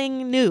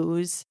compelling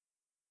news.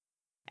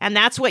 And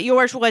that's what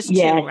yours was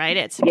too, right?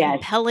 It's a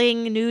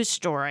compelling news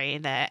story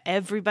that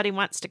everybody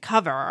wants to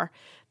cover,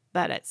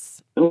 but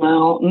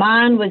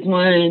mine was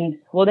one.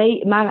 Well,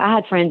 I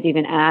had friends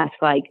even ask,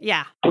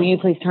 will you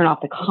please turn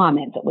off the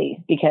comments at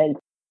least, because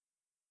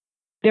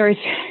there's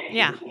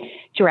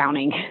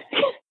drowning.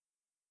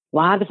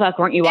 Why the fuck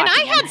weren't you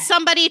watching? And I had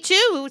somebody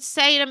too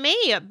say to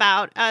me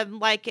about they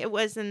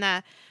were in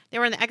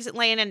the exit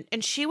lane,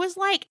 and she was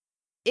like,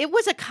 it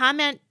was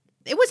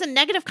a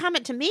negative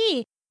comment to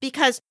me.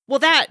 Because,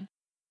 that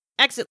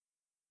exit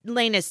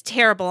lane is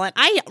terrible. And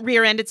I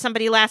rear-ended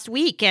somebody last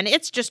week, and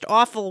it's just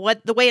awful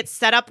the way it's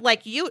set up.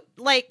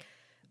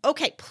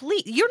 Okay,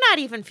 please, you're not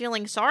even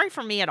feeling sorry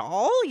for me at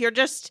all. You're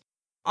just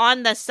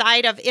on the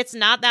side of it's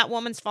not that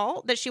woman's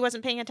fault that she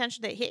wasn't paying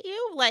attention that hit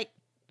you.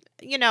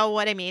 You know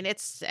what I mean?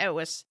 It's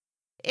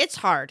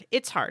hard.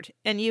 It's hard.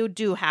 And you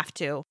do have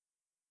to.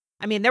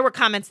 I mean, there were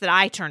comments that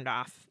I turned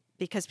off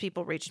because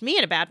people reached me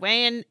in a bad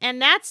way.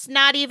 And that's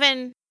not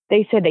even...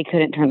 They said they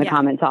couldn't turn the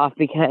comments off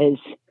because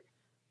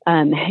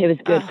it was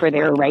good for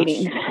their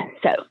ratings.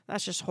 So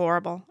that's just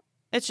horrible.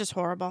 It's just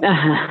horrible.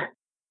 Though,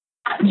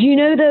 but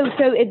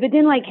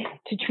then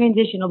to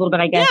transition a little bit,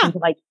 I guess, into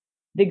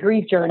the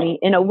grief journey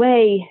in a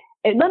way.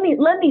 Let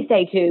me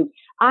say too,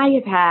 I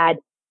have had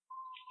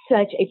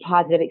such a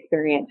positive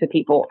experience with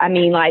people. I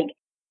mean,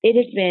 it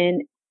has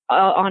been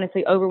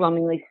honestly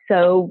overwhelmingly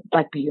so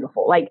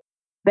beautiful.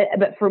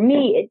 But for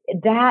me,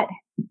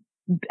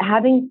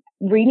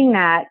 reading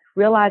that,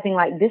 realizing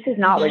this is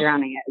not what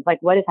drowning is.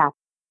 What is happening?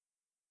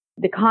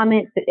 The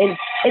comments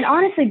and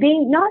honestly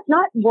being not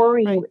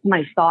worrying what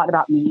somebody thought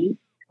about me.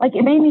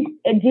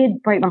 It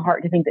did break my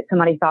heart to think that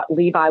somebody thought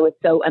Levi was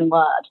so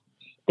unloved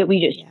that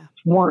we just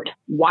weren't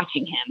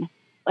watching him.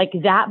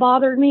 That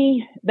bothered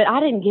me, but I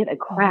didn't give a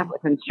crap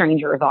what some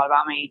stranger thought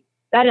about me.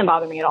 That didn't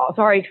bother me at all.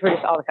 Sorry for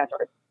just all the cuss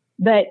words.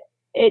 But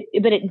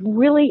it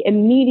really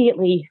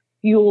immediately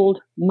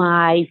fueled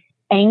my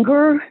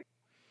anger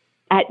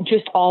at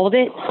just all of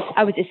it.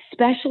 I was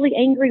especially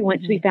angry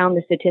once we found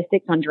the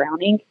statistics on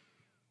drowning.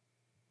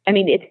 I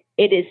mean, it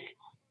is,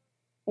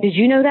 did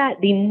you know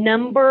that? The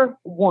number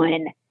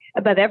one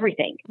above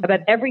everything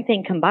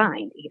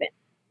combined even,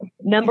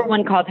 number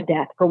one cause of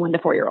death for 1 to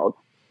 4 year olds.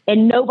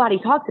 And nobody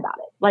talks about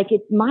it.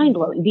 It's mind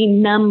blowing. The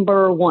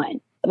number one,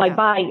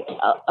 by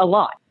a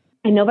lot.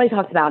 And nobody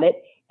talks about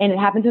it. And it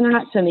happens when they're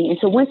not swimming. And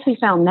so once we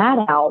found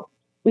that out,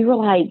 we were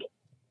and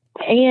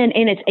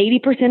it's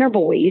 80% are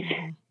boys.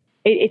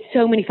 It's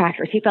so many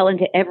factors. He fell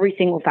into every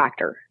single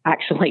factor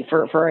actually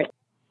for it.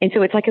 And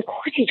so it's of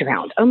course he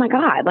drowned. Oh my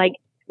God.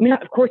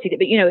 Not of course he did,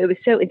 but it was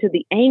so, and so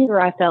the anger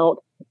I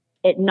felt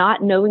at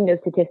not knowing those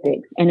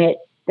statistics and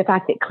the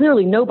fact that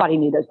clearly nobody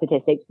knew those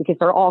statistics because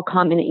they're all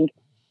commenting,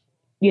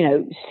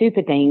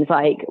 stupid things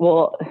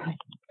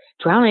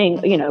drowning,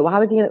 why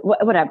would he,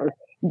 whatever,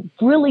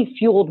 really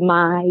fueled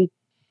my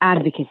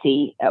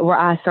advocacy where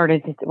I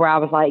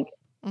was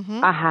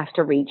I have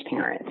to reach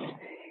parents.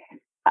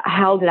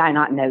 How did I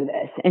not know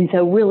this? And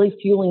so really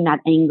fueling that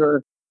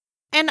anger.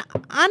 And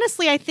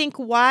honestly, I think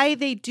why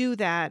they do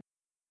that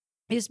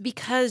is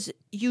because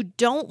you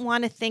don't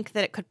want to think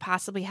that it could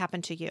possibly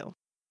happen to you.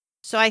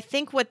 So I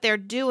think what they're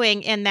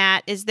doing in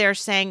that is they're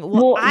saying,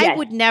 I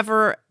would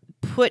never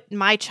put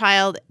my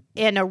child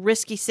in a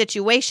risky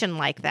situation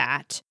like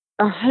that.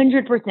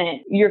 100%.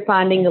 You're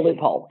finding the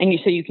loophole, and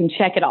so you can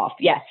check it off.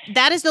 Yes.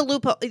 That is the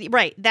loophole.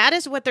 Right. That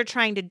is what they're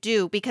trying to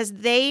do, because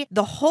the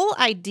whole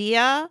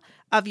idea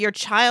of your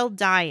child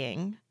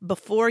dying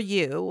before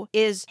you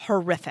is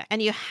horrific.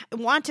 And you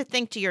want to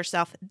think to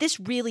yourself, this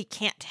really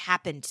can't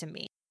happen to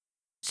me.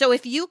 So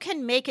if you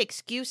can make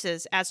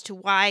excuses as to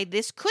why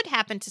this could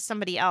happen to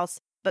somebody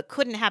else, but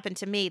couldn't happen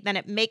to me, then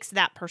it makes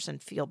that person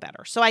feel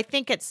better. So I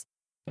think it's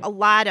a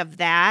lot of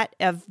that,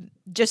 of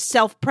just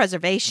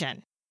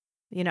self-preservation,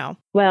 you know?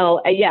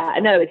 Well, yeah,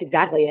 no, it's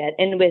exactly it.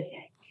 And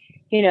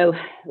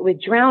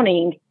with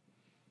drowning,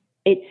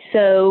 it's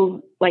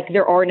so, like,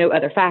 there are no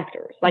other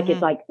factors. Like,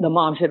 it's like the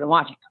mom should have been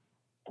watching.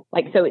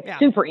 Like, so it's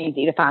super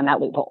easy to find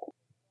that loophole.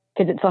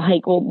 Because it's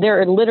like, well,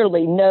 there are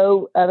literally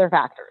no other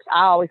factors.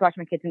 I always watch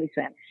my kids when they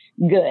swim.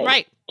 Good.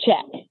 Right.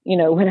 Check.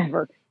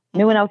 Whatever.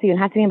 No one else even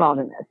has to be involved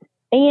in this.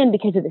 And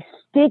because of the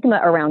stigma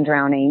around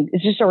drowning,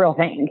 it's just a real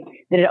thing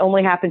that it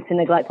only happens to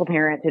neglectful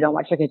parents who don't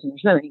watch their kids when they're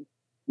swimming.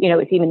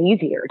 It's even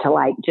easier to,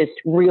 like, just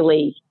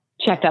really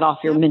check that off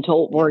your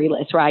mental worry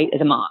list, right, as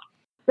a mom.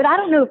 But I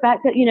don't know if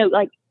that's,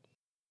 like,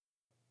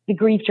 the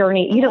grief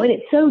journey, and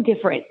it's so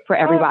different for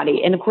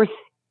everybody. And of course,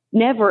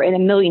 never in a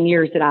million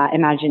years did I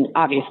imagine,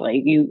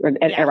 obviously,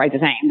 everybody's the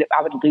same, that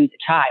I would lose a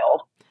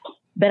child.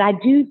 But I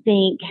do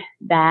think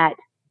that,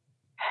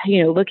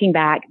 looking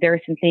back, there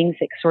are some things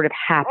that sort of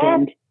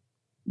happened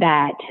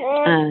that,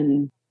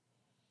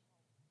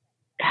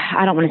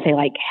 I don't want to say,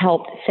 like,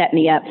 helped set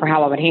me up for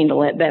how I would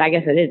handle it, but I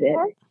guess it is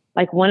it.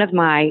 Like, one of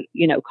my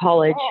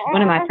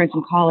friends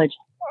from college,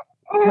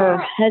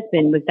 her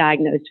husband was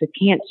diagnosed with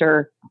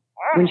cancer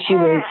when she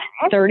was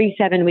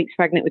 37 weeks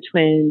pregnant with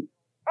twins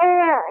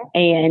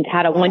and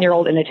had a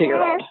 1-year-old and a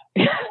 2-year-old.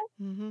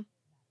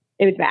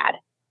 It was bad.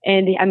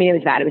 And it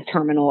was bad. It was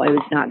terminal. It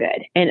was not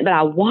good. But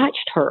I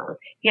watched her.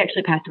 He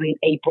actually passed away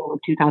in April of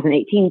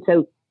 2018.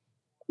 So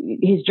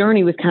his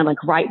journey was kind of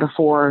like right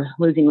before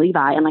losing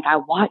Levi. And, like, I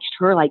watched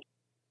her, like,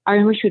 I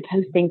remember she would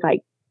post things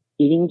like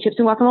eating chips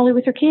and guacamole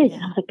with her kids.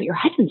 And I was like, but your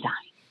husband's dying.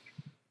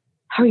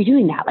 How are you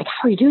doing that? Like,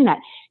 how are you doing that?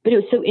 But it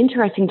was so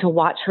interesting to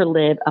watch her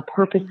live a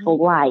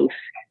purposeful life,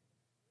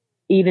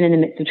 even in the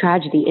midst of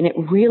tragedy. And it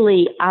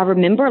really, I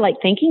remember, like,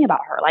 thinking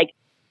about her, like,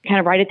 kind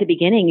of right at the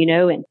beginning,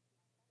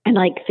 and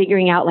like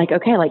figuring out, like,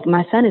 okay, like,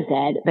 my son is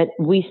dead, but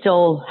we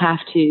still have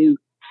to,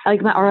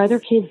 like, our other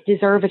kids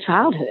deserve a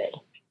childhood,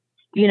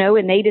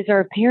 and they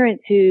deserve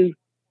parents who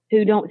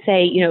don't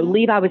say,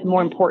 Levi was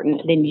more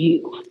important than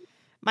you.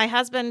 My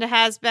husband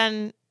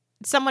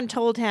someone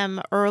told him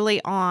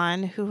early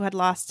on, who had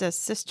lost a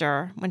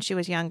sister when she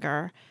was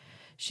younger.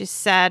 She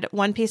said,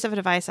 one piece of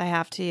advice I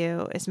have to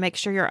you is make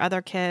sure your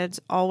other kids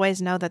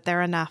always know that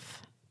they're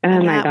enough.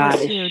 Oh, my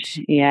gosh.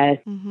 Yes.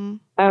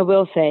 I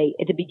will say,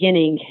 at the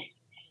beginning,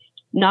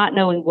 not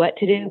knowing what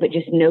to do, but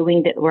just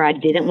knowing that where I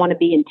didn't want to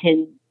be in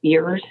 10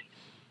 years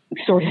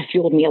sort of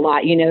fueled me a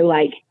lot.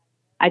 Like,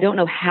 I don't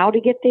know how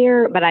to get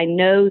there, but I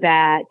know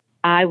that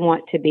I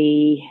want to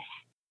be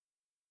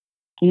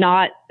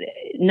not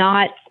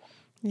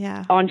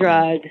on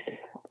drugs,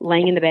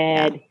 laying in the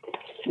bed,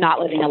 not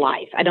living a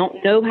life. I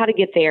don't know how to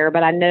get there,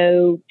 but I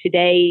know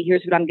today,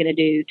 here's what I'm going to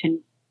do to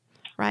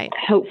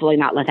hopefully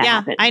not let that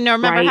happen. I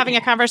remember having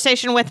a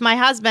conversation with my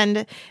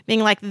husband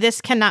being like,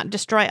 this cannot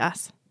destroy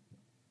us.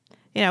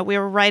 We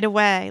were right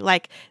away,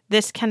 like,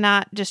 this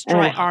cannot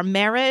destroy our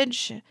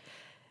marriage.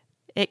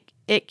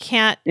 It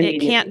can't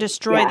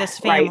destroy this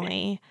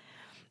family.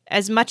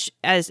 As much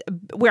as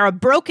we're a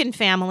broken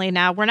family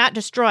now, we're not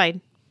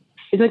destroyed.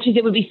 As much as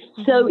it would be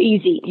so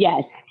easy,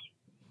 yes.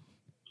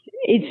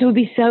 It would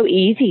be so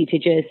easy to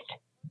just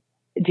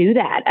do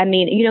that. And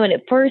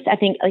at first, I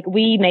think, like,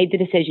 we made the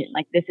decision,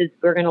 like,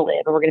 we're going to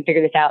live and we're going to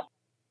figure this out.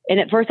 And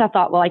at first I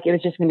thought, well, like, it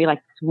was just going to be like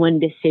this one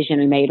decision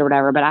we made or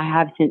whatever. But I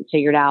have since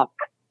figured out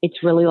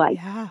it's really like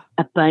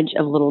a bunch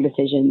of little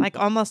decisions. Like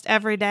almost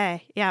every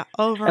day. Yeah.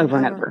 Over and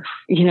over.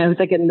 It's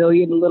like a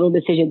million little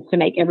decisions to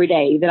make every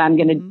day that I'm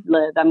going to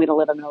live. I'm going to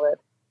live.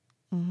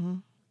 Mm-hmm.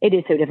 It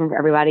is so different for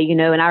everybody,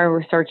 and I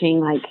remember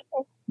searching, like,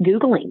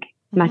 Googling,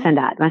 my son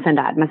died.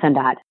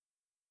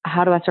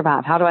 How do I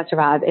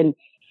survive? And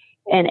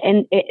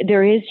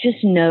there is just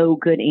no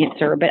good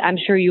answer, but I'm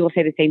sure you will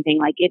say the same thing.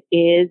 Like, it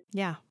is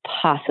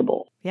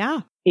possible.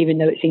 Yeah. Even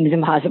though it seems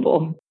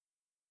impossible.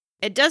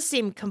 It does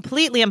seem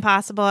completely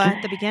impossible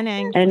at the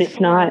beginning. And it's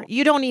not.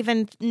 You don't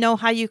even know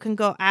how you can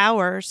go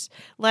hours,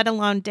 let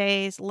alone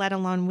days, let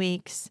alone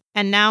weeks.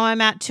 And now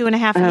I'm at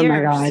 2.5 years. Oh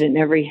my God. And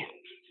every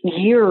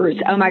years.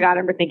 Oh my God. I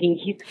remember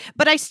thinking.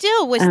 But I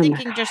still was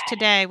thinking just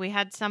today, we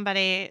had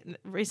somebody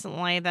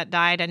recently that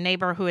died, a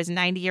neighbor who is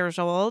 90 years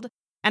old.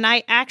 And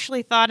I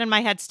actually thought in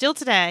my head still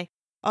today,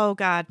 oh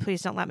God,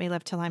 please don't let me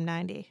live till I'm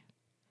 90.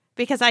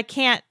 Because I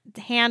can't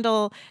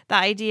handle the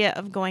idea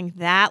of going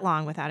that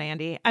long without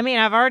Andy. I mean,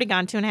 I've already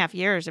gone 2.5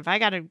 years. If I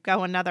got to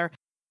go another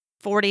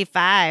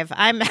 45,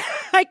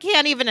 I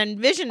can't even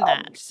envision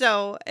that.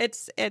 So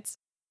it's.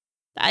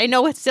 I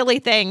know it's a silly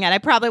thing, and I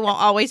probably won't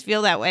always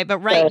feel that way. But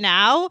right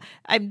now,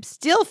 I'm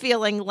still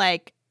feeling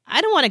like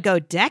I don't want to go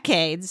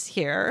decades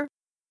here.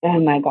 Oh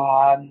my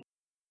God.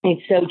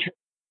 It's so true.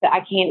 I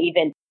can't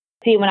even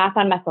see when I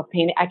find myself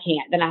panic. I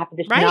can't. Then I have to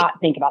just not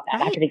think about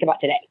that. I have to think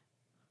about today.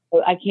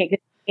 So I can't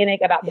get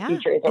panic about the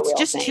future. Is a real thing. It's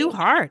just too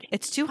hard.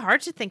 It's too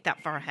hard to think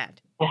that far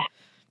ahead.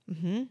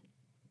 Mm-hmm.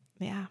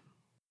 Yeah.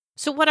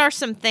 So what are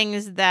some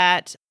things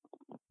that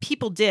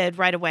people did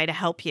right away to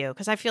help you?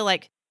 Because I feel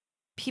like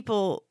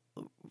people,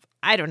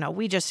 I don't know,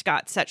 we just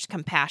got such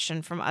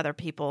compassion from other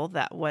people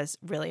that was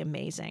really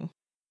amazing.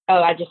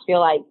 Oh, I just feel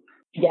like,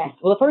 yes.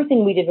 Well, the first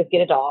thing we did was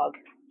get a dog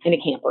and a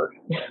camper.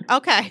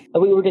 Okay.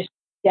 We were just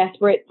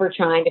desperate for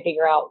trying to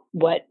figure out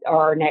what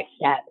are our next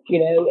steps,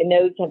 and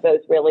those have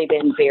both really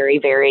been very,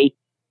 very,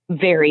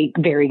 very,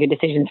 very good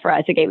decisions for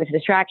us. It gave us a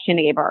distraction.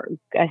 It gave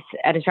us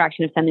a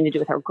distraction of something to do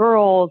with our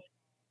girls.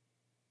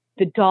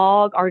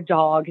 Our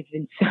dog has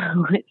been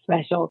so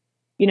special,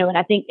 and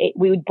I think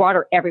we brought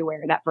her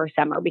everywhere that first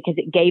summer because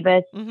it gave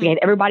us, we gave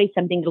everybody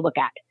something to look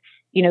at,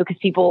 because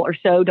people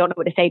don't know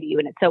what to say to you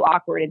and it's so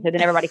awkward. And so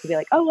then everybody could be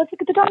like, oh, let's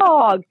look at the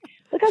dog.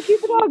 Look how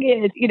cute the dog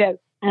is,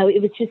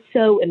 it was just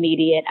so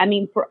immediate. I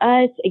mean, for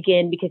us,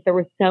 again, because there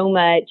was so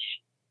much,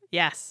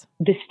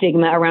 the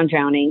stigma around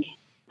drowning.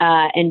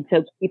 And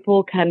so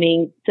people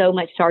coming so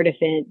much to our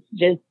defense,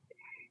 it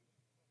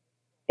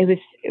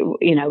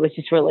was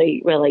just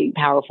really, really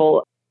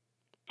powerful.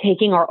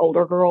 Taking our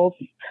older girls,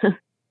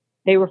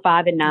 they were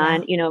 5 and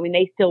 9,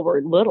 they still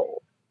were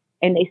little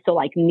and they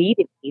still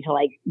needed me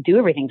to do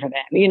everything for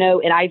them,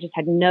 and I just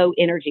had no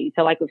energy.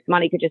 So if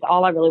somebody could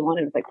all I really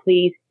wanted was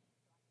please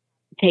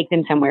take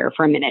them somewhere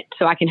for a minute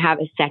so I can have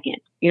a second.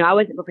 I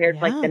wasn't prepared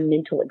for the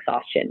mental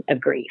exhaustion of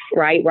grief,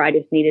 right? Where I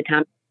just needed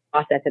time to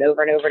process it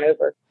over and over and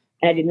over.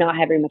 And I did not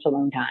have very much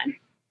alone time.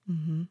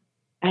 Mm-hmm.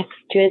 I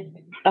just,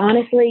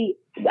 honestly,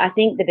 I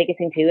think the biggest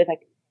thing too is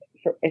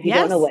if you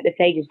don't know what to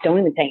say, just don't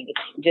even say anything.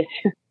 Just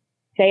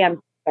say,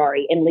 I'm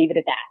sorry and leave it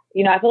at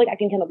that. I feel like I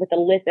can come up with a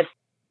list of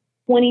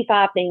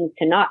 25 things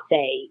to not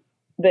say,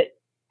 but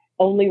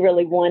only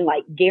really one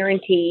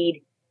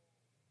guaranteed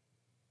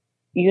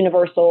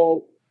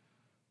universal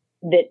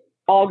that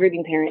all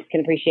grieving parents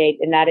can appreciate.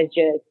 And that is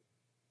just,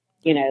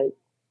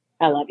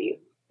 I love you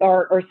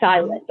or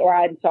silence or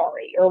I'm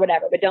sorry or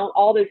whatever, but don't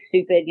all those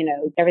stupid,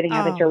 everything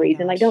happens for a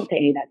reason. Don't say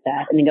any of that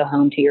stuff and then go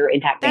home to your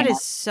intact family. That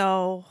is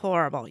so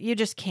horrible. You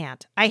just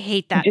can't. I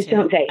hate that just too.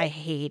 Don't say it. I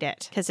hate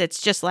it because it's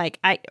just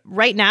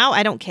right now,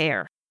 I don't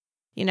care,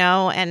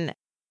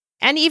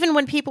 and even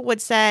when people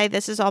would say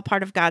this is all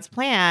part of God's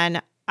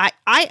plan, I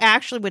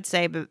actually would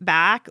say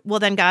back, well,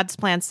 then God's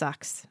plan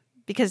sucks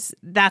because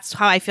that's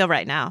how I feel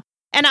right now.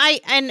 And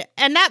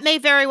and that may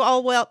very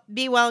well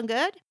be well and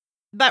good,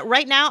 but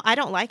right now I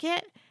don't like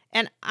it,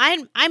 and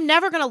I'm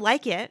never going to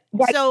like it.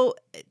 Right.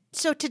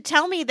 So to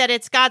tell me that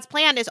it's God's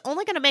plan is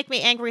only going to make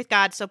me angry with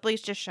God. So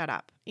please just shut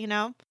up.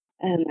 Oh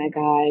my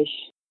gosh.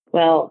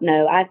 Well,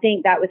 no, I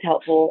think that was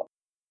helpful.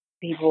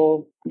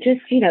 People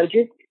just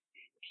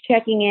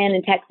checking in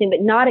and texting,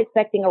 but not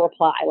expecting a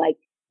reply.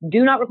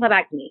 Do not reply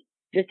back to me.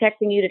 Just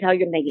texting you to tell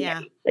you I'm thinking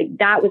of you.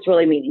 That was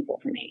really meaningful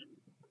for me.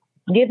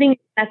 Giving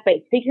that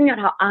space, figuring out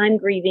how I'm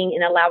grieving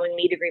and allowing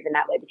me to grieve in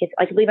that way. Because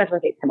Levi's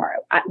birthday's tomorrow.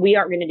 We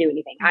aren't going to do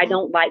anything. I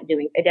don't like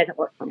doing it. It doesn't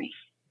work for me.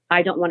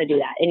 I don't want to do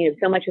that. And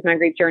so much with my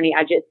grief journey,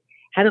 I just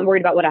haven't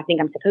worried about what I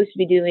think I'm supposed to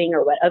be doing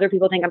or what other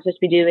people think I'm supposed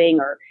to be doing,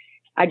 or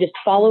I just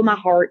follow my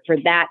heart for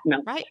that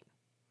moment. Right.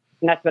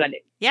 And that's what I do.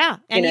 Yeah.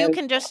 And you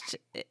can just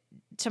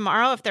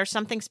tomorrow, if there's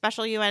something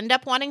special you end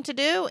up wanting to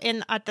do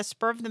at the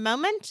spur of the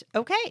moment,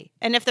 okay.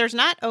 And if there's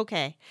not,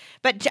 okay.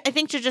 But I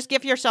think to just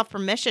give yourself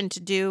permission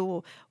to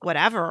do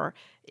whatever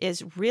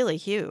is really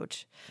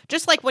huge.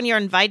 Just like when you're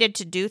invited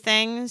to do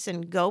things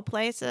and go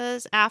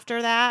places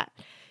after that,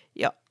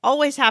 you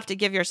always have to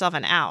give yourself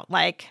an out.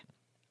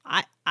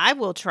 I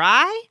will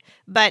try,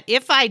 but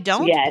if I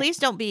don't, please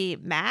don't be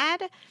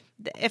mad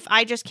if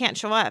I just can't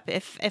show up.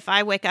 If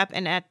I wake up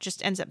and it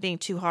just ends up being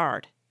too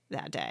hard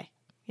that day,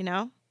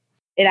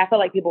 And I feel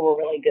like people were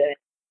really good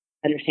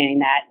understanding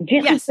that.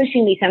 Gently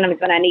pushing me sometimes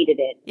when I needed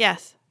it.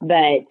 Yes.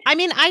 But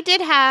I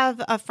did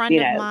have a friend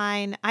of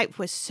mine. I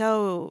was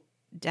so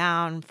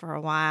down for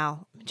a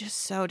while, just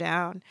so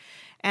down.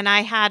 And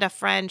I had a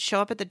friend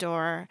show up at the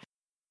door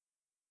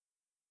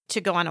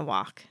to go on a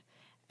walk.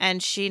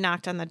 And she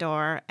knocked on the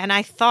door. And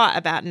I thought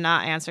about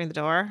not answering the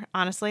door.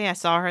 Honestly, I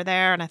saw her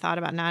there and I thought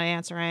about not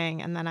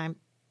answering. And then I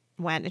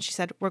went and she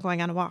said, we're going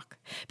on a walk.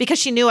 Because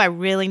she knew I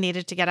really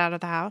needed to get out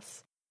of the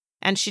house.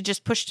 And she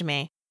just pushed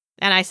me.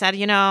 And I said,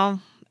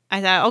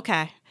 I thought,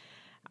 okay.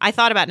 I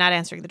thought about not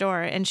answering the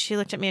door. And she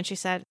looked at me and she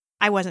said,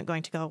 I wasn't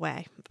going to go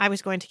away. I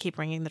was going to keep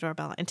ringing the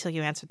doorbell until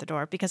you answered the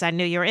door because I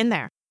knew you were in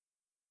there.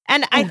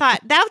 And I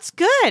thought, that's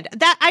good.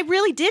 That I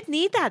really did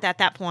need that at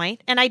that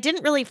point. And I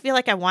didn't really feel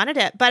like I wanted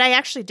it, but I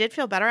actually did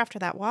feel better after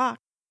that walk.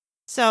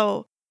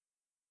 So,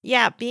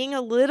 being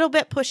a little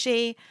bit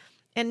pushy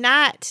and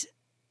not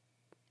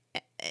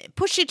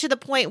pushy to the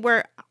point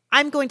where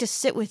I'm going to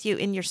sit with you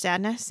in your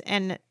sadness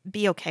and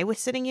be okay with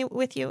sitting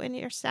with you in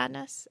your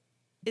sadness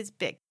is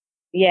big.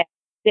 Yeah,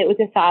 sit with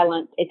the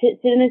silence. Sit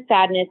in the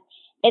sadness.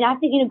 And I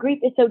think, grief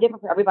is so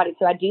different for everybody.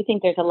 So I do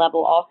think there's a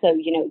level also,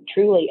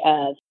 truly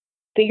of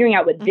figuring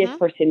out what this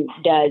person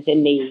does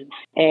and needs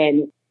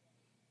and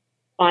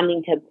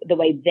responding to the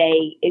way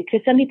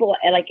because some people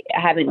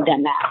haven't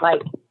done that.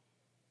 Like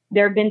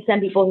there have been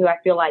some people who I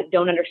feel like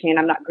don't understand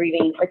I'm not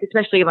grieving, like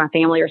especially my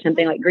family or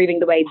something, like grieving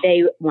the way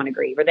they want to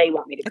grieve or they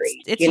want me to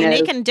grieve. It's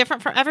unique and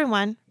different for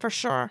everyone, for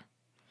sure.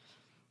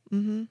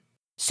 Mm-hmm.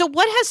 So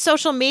what has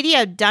social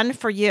media done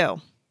for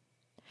you?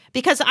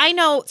 Because I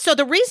know, so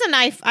the reason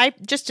I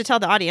just to tell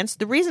the audience,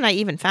 the reason I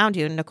even found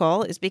you,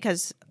 Nicole, is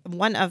because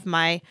one of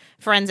my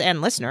friends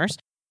and listeners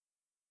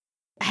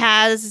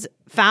has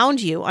found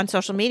you on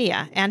social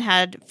media and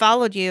had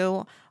followed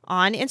you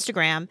on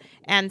Instagram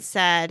and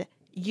said,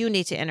 you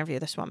need to interview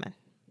this woman.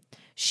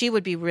 She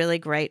would be really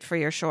great for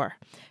your show.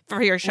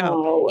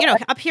 Oh.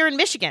 Up here in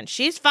Michigan,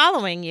 she's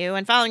following you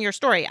and following your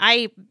story.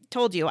 I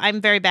told you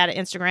I'm very bad at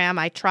Instagram.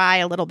 I try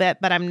a little bit,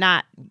 but I'm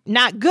not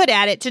good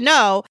at it to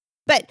know.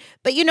 But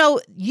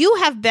you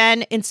have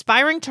been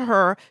inspiring to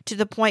her to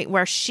the point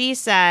where she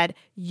said,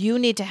 you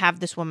need to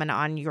have this woman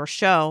on your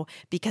show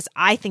because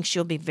I think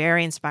she'll be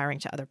very inspiring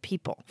to other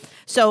people.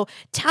 So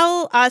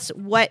tell us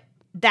what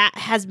that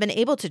has been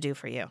able to do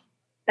for you.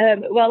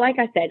 Well, like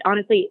I said,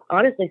 honestly,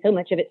 so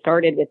much of it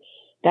started with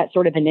that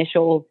sort of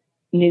initial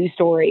news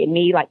story and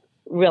me like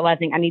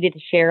realizing I needed to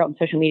share on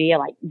social media.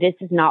 Like, this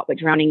is not what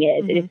drowning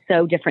is. Mm-hmm. It is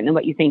so different than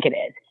what you think it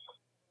is.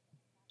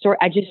 So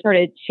I just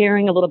started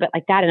sharing a little bit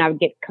like that. And I would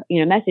get,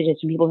 messages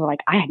from people who are like,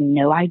 I had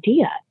no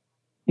idea,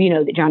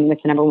 that drowning was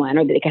the number one,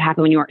 or that it could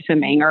happen when you aren't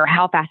swimming, or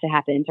how fast it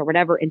happens or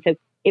whatever. And so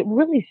it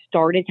really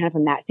started kind of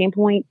from that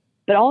standpoint,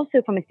 but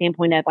also from a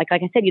standpoint of like I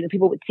said,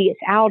 people would see us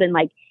out and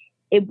like,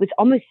 it was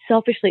almost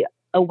selfishly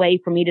a way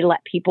for me to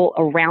let people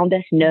around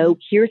us know,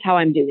 here's how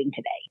I'm doing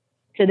today.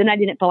 So then I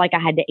didn't feel like I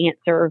had to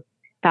answer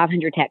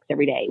 500 texts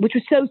every day, which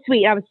was so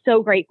sweet. I was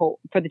so grateful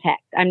for the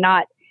text.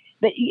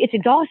 But it's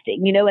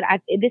exhausting, and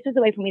this is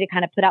a way for me to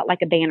kind of put out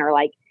like a banner,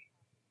 like,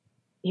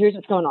 here's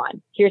what's going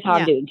on. Here's how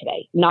I'm doing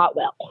today. Not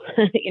well,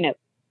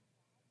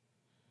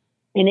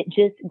 And it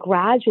just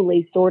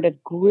gradually sort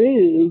of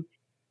grew.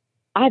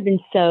 I've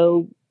been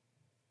so,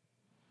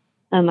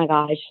 oh my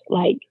gosh,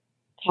 like,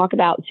 talk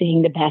about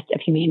seeing the best of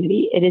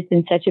humanity. It has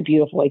been such a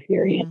beautiful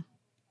experience.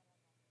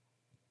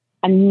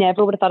 Mm-hmm. I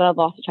never would have thought I'd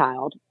lost a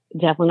child,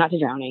 definitely not to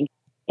drowning.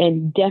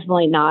 And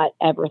definitely not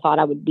ever thought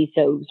I would be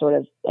so sort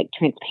of like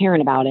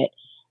transparent about it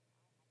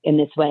in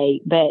this way.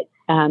 But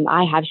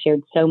I have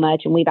shared so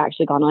much, and we've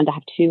actually gone on to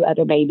have 2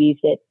 other babies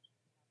that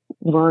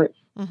weren't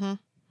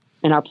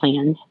in our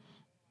plans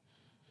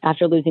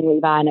after losing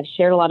Levi. And I've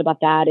shared a lot about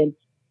that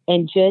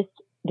and just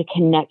the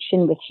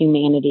connection with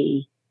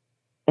humanity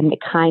and the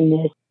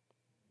kindness.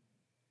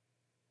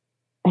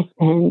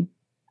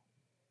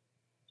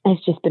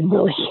 It's just been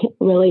really,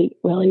 really,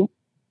 really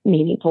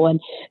meaningful. And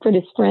for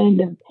this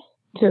friend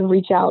to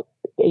reach out,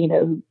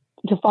 to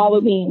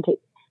follow me and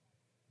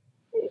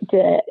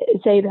to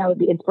say that I would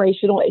be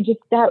inspirational. It just,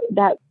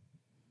 that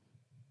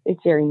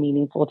it's very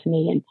meaningful to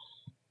me. And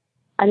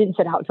I didn't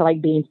set out to like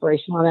be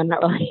inspirational. I'm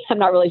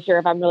not really sure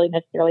if I'm really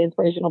necessarily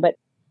inspirational, but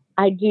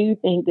I do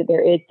think that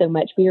there is so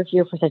much. We are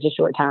here for such a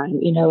short time,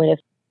 and if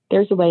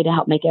there's a way to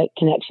help make a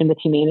connection with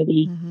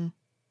humanity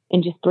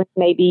and just bring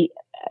maybe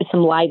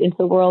some light into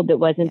the world that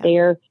wasn't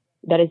there,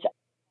 that is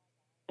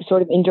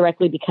sort of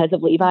indirectly because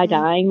of Levi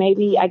dying,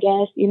 maybe, I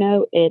guess,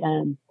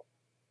 it's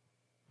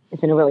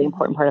been a really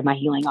important part of my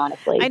healing,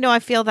 honestly. I know I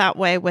feel that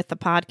way with the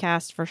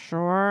podcast for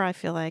sure. I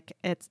feel like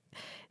it's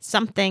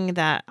something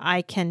that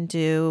I can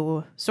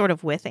do sort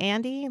of with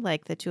Andy,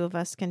 like the two of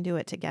us can do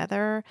it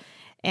together.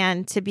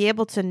 And to be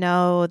able to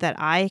know that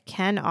I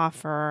can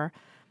offer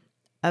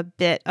a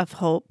bit of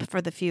hope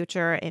for the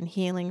future and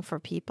healing for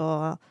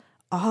people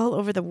all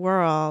over the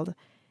world,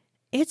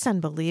 it's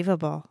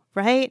unbelievable,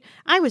 right?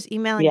 I was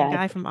emailing a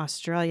guy from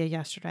Australia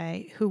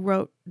yesterday who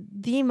wrote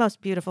the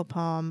most beautiful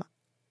poem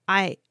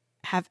I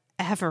have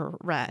ever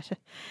read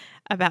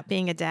about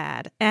being a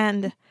dad.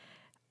 And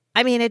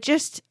I mean, it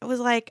was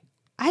like,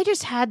 I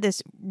just had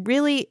this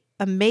really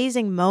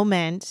amazing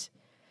moment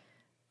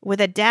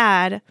with a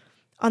dad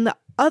on the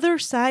other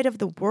side of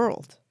the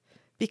world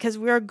because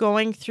we're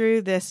going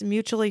through this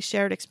mutually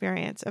shared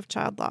experience of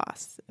child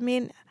loss. I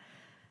mean,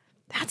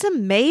 that's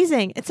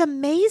amazing. It's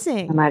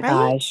amazing. Oh my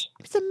gosh.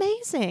 It's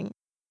amazing.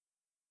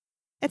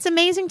 It's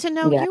amazing to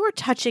know you are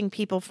touching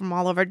people from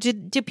all over.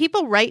 Do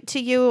people write to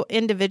you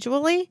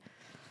individually?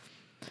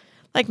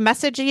 Like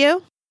message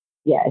you?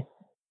 Yes.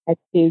 I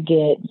do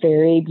get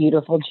very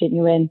beautiful,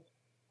 genuine.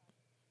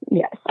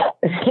 Yes.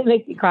 It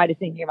makes me cry to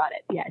thinking about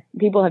it. Yes.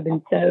 People have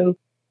been so,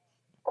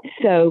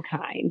 so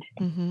kind.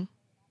 Mm-hmm.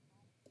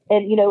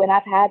 And, and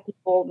I've had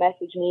people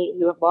message me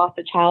who have lost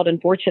a child,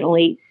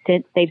 unfortunately,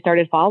 since they've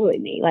started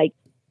following me. Like,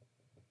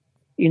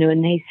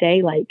 and they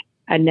say, like,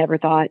 I never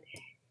thought,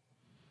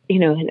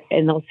 and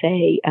they'll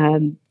say,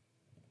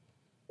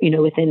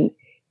 within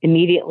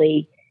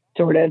immediately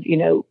sort of,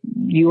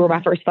 you were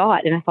my first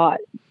thought. And I thought,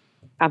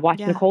 I've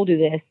watched Nicole do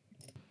this.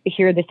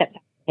 Here are the steps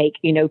I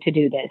take, to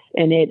do this.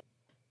 And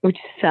which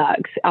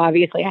sucks.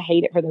 Obviously, I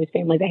hate it for those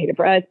families. I hate it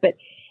for us. But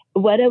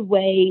what a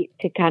way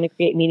to kind of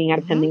create meaning out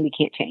of something we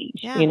can't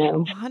change, Yeah, you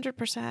know?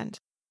 100%.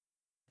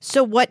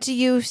 So what do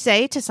you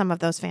say to some of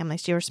those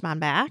families? Do you respond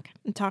back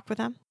and talk with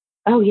them?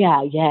 Oh,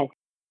 yeah, yes.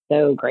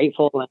 So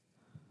grateful.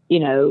 You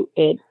know,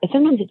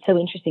 sometimes it's so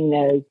interesting,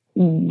 though,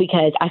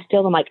 because I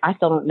still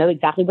don't know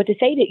exactly what to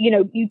say to, you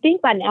know, you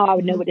think by now I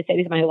would know what to say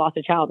to somebody who lost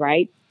a child,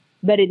 right?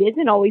 But it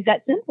isn't always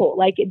that simple.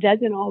 Like, it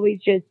doesn't always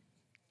just,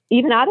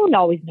 even I don't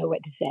always know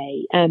what to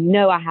say.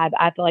 No,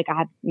 I feel like I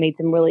have made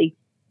some really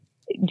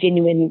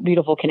genuine,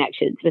 beautiful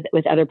connections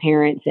with other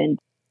parents. And,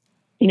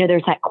 you know,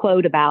 there's that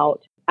quote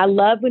about, I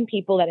love when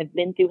people that have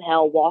been through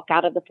hell walk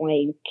out of the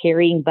flames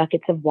carrying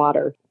buckets of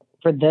water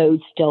for those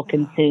still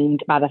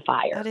consumed by the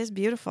fire. That is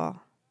beautiful.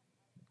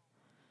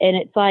 And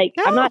it's like,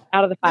 I'm not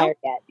out of the fire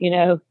yet, you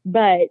know,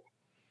 but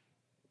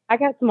I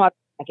got some water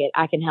bucket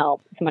I can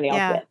help somebody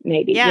else with,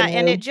 maybe. Yeah, you know?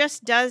 and it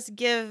just does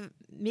give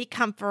me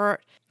comfort.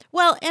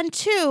 Well, and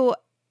two,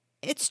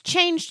 it's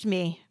changed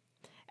me.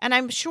 And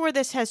I'm sure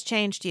this has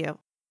changed you.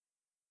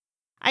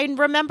 I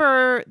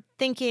remember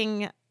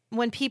thinking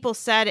when people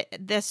said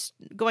this,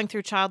 going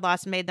through child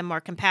loss made them more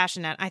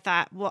compassionate, I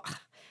thought, well,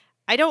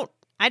 I don't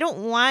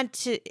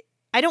want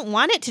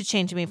it to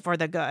change me for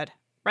the good,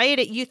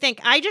 right? You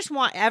think I just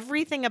want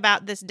everything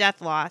about this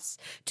death loss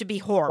to be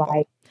horrible,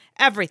 Right.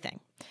 Everything.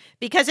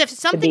 Because if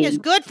something is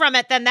good from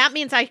it, then that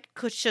means I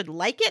should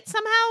like it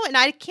somehow, and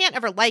I can't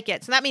ever like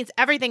it. So that means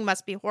everything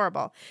must be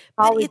horrible.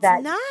 But it's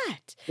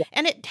not. Yeah.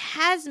 And it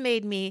has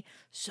made me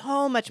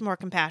so much more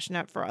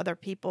compassionate for other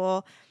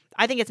people.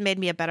 I think it's made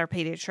me a better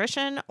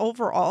pediatrician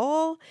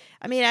overall.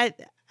 I mean,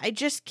 I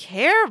just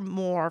care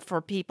more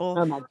for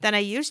people than I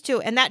used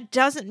to. And that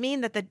doesn't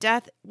mean that the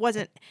death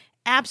wasn't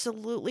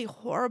absolutely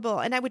horrible.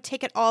 And I would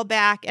take it all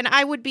back. And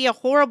I would be a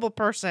horrible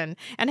person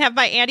and have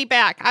my Andy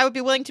back. I would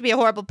be willing to be a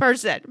horrible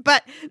person.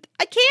 But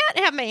I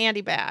can't have my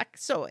Andy back.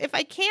 So if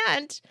I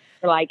can't.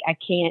 Like, I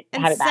can't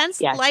have it back. And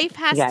since life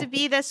has to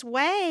be this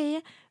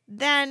way,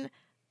 then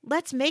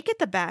let's make it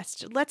the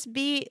best. Let's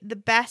be the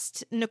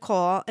best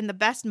Nicole and the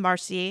best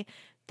Marcy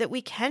that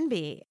we can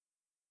be.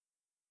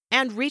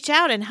 And reach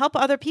out and help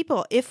other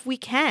people if we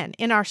can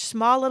in our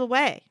small little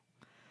way.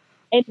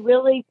 And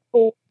really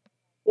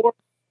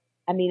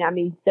I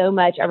mean, so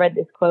much. I read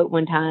this quote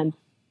one time.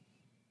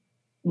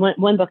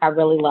 One book I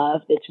really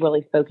love that's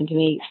really spoken to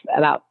me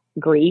about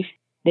grief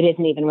that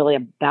isn't even really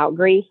about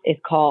grief is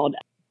called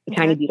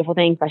Tiny Beautiful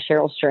Things by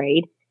Cheryl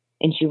Strayed.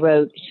 And she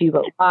wrote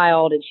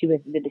Wild, and she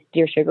did this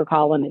Dear Sugar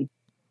column. And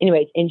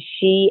anyways, and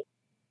she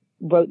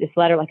wrote this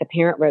letter like a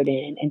parent wrote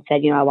in and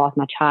said, you know, I lost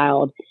my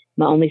child,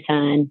 my only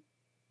son.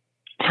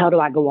 How do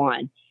I go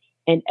on?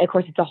 And of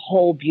course, it's a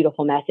whole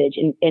beautiful message.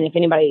 And if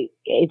anybody,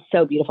 it's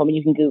so beautiful. I mean,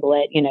 you can Google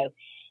it, you know,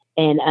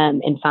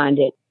 and find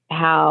it.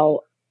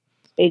 How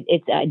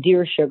it's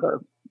Dear Sugar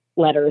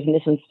letters, and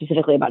this one's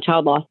specifically about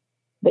child loss.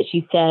 But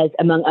she says,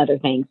 among other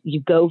things, you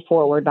go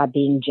forward by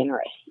being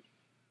generous,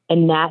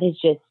 and that has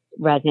just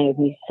resonated with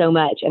me so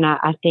much. And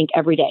I think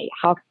every day,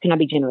 how can I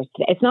be generous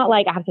today? It's not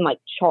like I have some like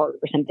chart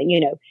or something,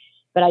 you know.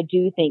 But I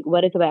do think,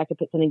 what is the way I could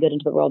put something good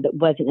into the world that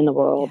wasn't in the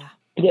world?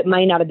 Yeah. It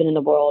might not have been in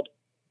the world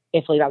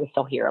if Levi was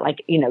still here,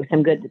 like, you know,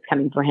 some good that's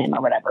coming for him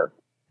or whatever.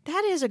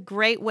 That is a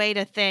great way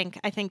to think,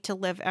 I think, to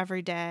live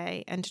every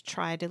day and to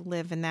try to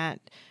live in that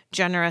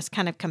generous,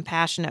 kind of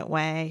compassionate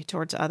way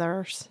towards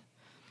others.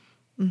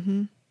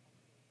 Mm-hmm.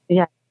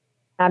 Yeah.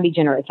 I'd be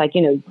generous. Like,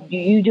 you know,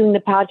 you doing the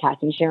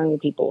podcast and sharing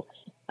with people.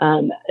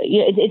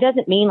 It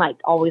doesn't mean like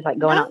always like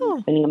going out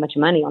and spending a bunch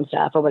of money on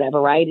stuff or whatever,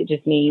 right? It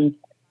just means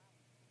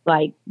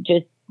like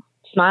just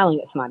smiling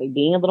at somebody,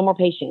 being a little more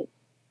patient.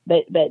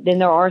 But then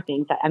there are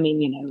things that, I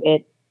mean, you know,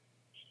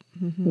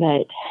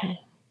 but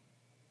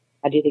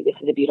I do think this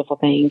is a beautiful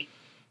thing.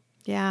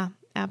 Yeah,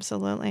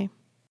 absolutely.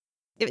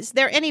 Is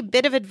there any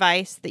bit of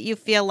advice that you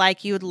feel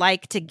like you would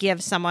like to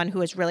give someone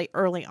who is really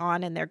early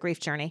on in their grief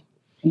journey?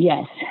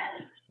 Yes.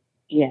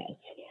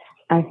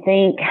 I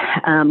think,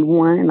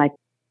 one, like,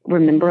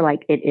 remember,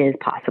 like, it is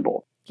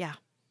possible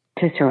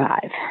to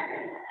survive.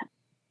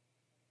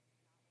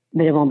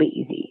 But it won't be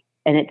easy.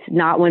 And it's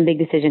not one big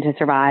decision to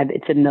survive.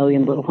 It's a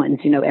million little ones,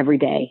 you know, every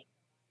day.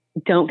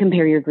 Don't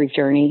compare your grief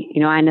journey.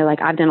 You know, I know,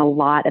 like, I've done a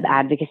lot of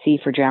advocacy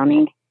for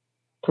drowning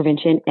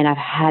prevention, and I've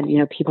had, you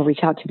know, people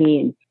reach out to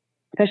me, and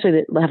especially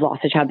that have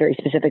lost a child very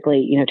specifically,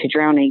 you know, to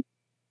drowning,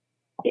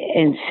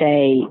 and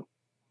say,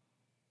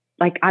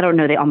 like, I don't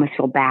know, they almost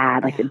feel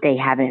bad, like that they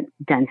haven't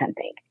done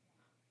something.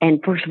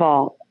 And first of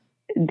all,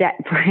 that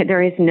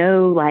there is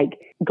no like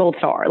gold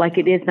star. Like,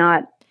 it is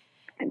not.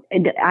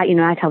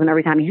 I tell them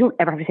every time, you don't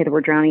ever have to say the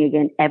word drowning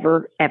again,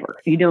 ever.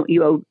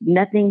 You owe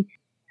nothing.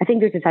 I think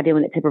there's this idea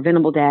when it's a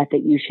preventable death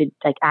that you should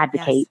like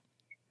advocate. Yes.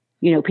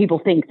 You know, people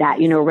think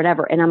that, you know, or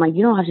whatever. And I'm like,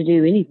 you don't have to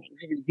do anything.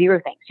 You do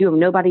zero things. You have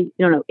nobody,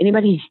 you don't know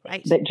anybody.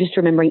 Right. But just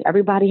remembering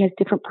everybody has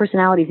different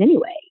personalities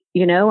anyway.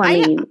 You know, I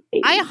mean,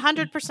 I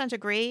 100%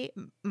 agree.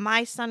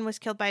 My son was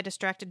killed by a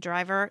distracted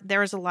driver.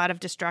 There is a lot of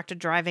distracted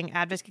driving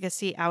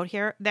advocacy out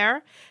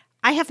there.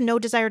 I have no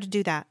desire to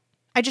do that.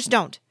 I just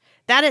don't.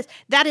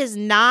 That is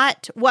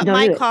not what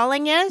my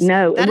calling is.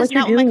 No, that and is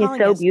what you're not doing what my is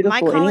so calling beautiful. My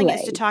calling anyway.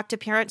 is to talk to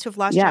parents who've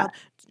lost child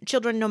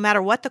children no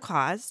matter what the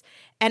cause.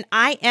 And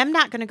I am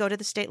not going to go to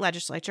the state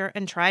legislature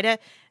and try to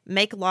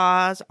make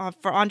laws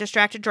on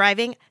distracted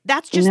driving.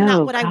 That's just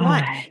not what I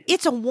want.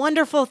 It's a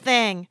wonderful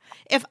thing.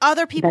 If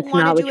other people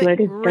want to do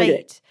it,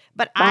 great.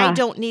 But I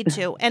don't need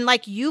to. And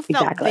like you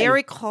felt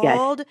very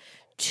called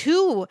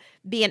to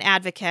be an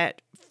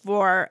advocate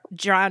for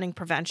drowning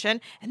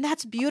prevention. And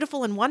that's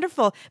beautiful and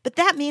wonderful. But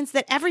that means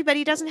that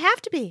everybody doesn't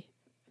have to be.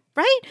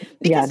 Right?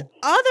 Because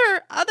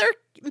other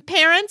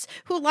parents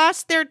who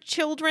lost their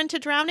children to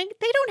drowning,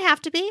 they don't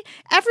have to be.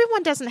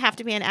 Everyone doesn't have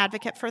to be an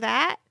advocate for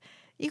that.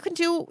 You can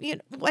do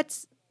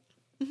what's...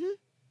 Mm-hmm.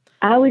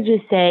 I would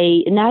just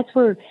say, and that's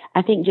where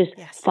I think just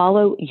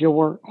follow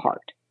your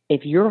heart.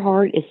 If your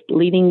heart is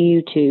leading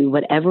you to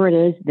whatever it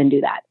is, then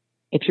do that.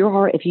 If your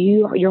heart is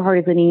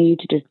leading you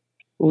to just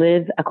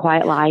live a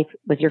quiet life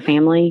with your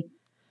family,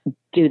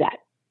 do that.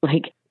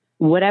 Like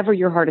whatever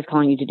your heart is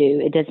calling you to do.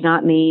 It does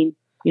not mean,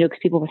 because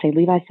people will say,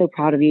 Levi's so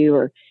proud of you,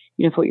 or,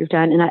 for what you've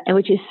done. And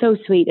which is so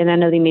sweet. And I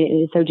know they mean it.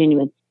 It's so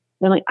genuine.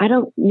 But I'm like, I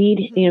don't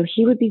need,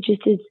 he would be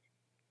just as,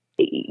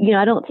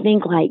 I don't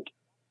think like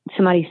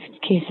somebody's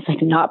case is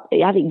like not,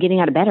 I think getting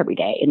out of bed every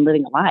day and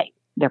living a life,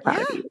 they're proud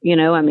of you.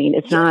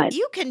 It's not.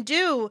 You can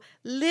do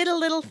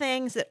little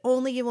things that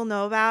only you will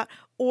know about,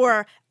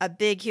 or a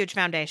big, huge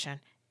foundation.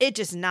 It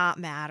does not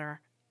matter.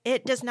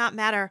 It does not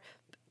matter.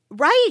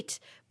 Right.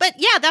 But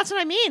yeah, that's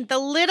what I mean. The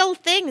little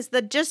things,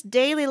 the just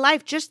daily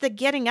life, just the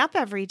getting up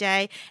every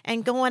day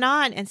and going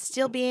on and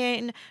still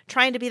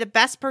trying to be the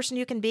best person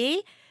you can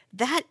be.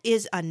 That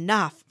is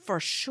enough for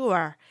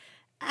sure.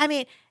 I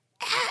mean,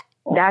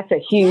 that's a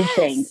huge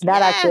thing.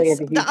 That actually is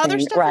a huge thing. The other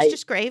stuff is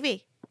just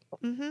gravy.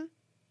 Mm-hmm.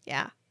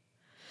 Yeah.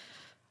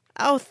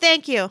 Oh,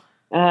 thank you.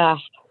 I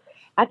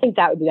think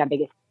that would be our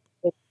biggest.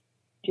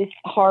 Just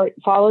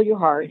follow your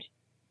heart.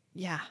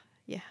 Yeah.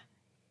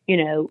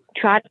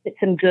 Try to put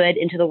some good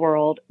into the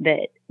world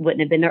that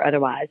wouldn't have been there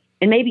otherwise.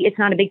 And maybe it's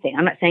not a big thing.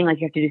 I'm not saying like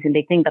you have to do some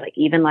big thing, but like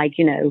even like,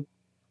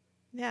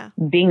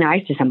 being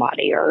nice to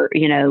somebody, or,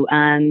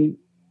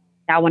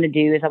 I want to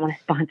do is I want to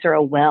sponsor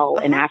a well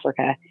in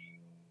Africa.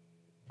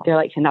 They're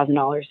like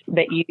 $10,000,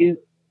 but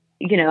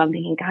I'm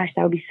thinking, gosh,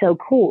 that would be so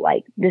cool.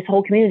 Like this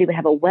whole community would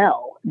have a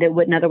well that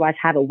wouldn't otherwise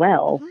have a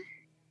well. Mm-hmm.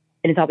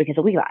 And it's all because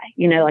of Levi,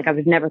 like I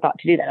was never thought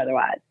to do that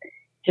otherwise.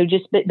 So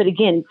but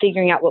again,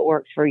 figuring out what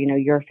works for,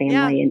 your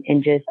family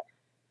and just,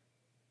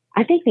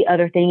 I think the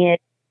other thing is,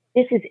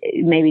 this is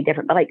maybe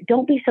different, but like,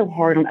 don't be so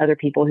hard on other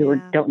people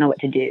who don't know what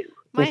to do.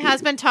 My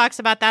husband talks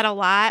about that a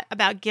lot,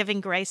 about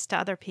giving grace to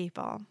other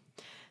people.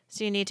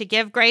 So you need to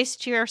give grace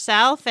to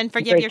yourself and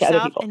forgive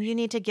yourself, and you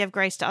need to give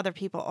grace to other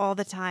people all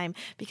the time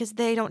because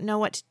they don't know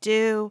what to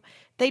do.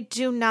 They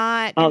do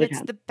not, and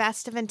it's the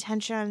best of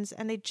intentions,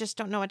 and they just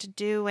don't know what to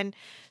do. And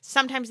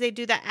sometimes they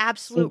do the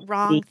absolute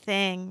wrong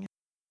thing.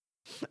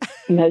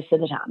 Most of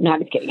the time. No,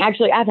 I'm just kidding.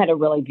 Actually, I've had a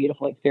really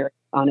beautiful experience,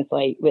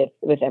 honestly, with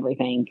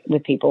everything,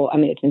 with people. I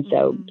mean, it's been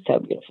so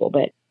beautiful.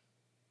 But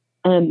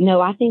no,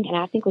 I think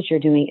what you're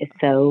doing is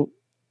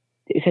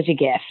such a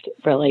gift,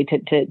 really,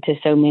 to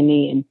so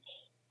many,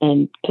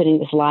 and putting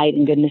this light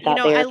and goodness out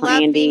there. I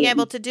love being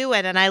able to do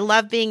it. And I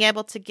love being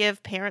able to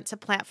give parents a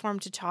platform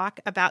to talk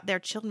about their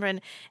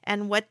children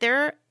and what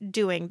they're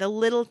doing, the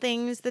little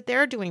things that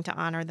they're doing to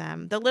honor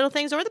them, the little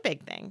things or the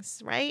big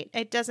things, right?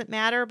 It doesn't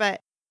matter,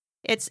 but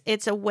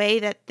it's a way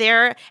that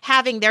they're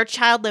having their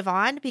child live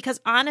on,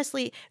 because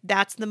honestly,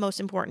 that's the most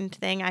important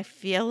thing I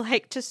feel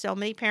like to so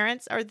many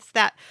parents, or it's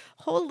that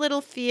whole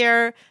little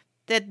fear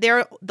that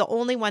they're the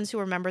only ones who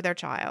remember their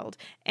child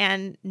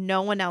and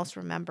no one else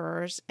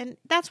remembers. And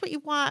that's what you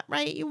want,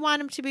 right? You want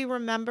them to be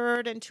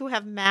remembered and to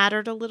have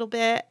mattered a little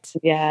bit.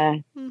 Yeah.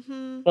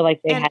 Mm-hmm. So like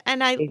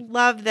and I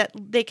love that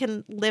they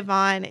can live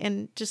on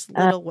in just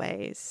little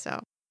ways.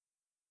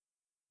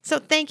 So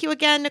thank you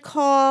again,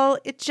 Nicole.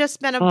 It's just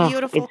been a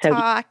beautiful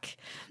talk.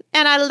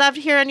 And I loved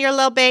hearing your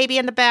little baby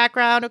in the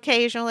background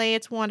occasionally.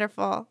 It's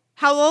wonderful.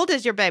 How old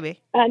is your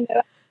baby? I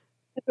know.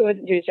 It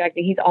wasn't too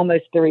distracting. He's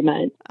almost 3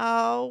 months.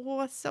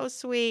 Oh, so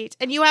sweet.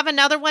 And you have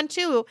another one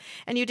too.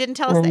 And you didn't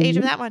tell us the age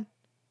of that one.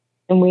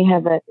 And we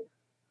have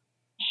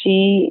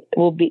she's,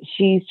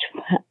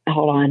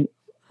 hold on.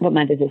 What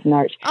month is this?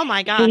 March. Oh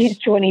my gosh. She's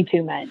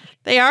 22 months.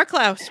 They are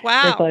close.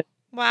 Wow. Close.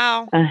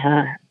 Wow.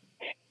 Uh-huh.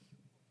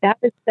 That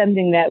was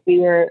something that we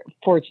were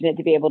fortunate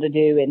to be able to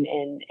do.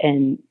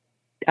 And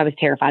I was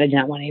terrified. I did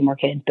not want any more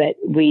kids, but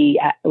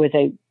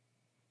it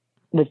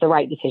was the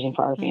right decision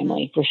for our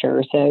family, for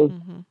sure. So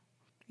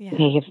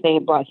they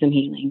brought some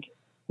healing,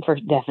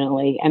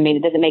 definitely. I mean,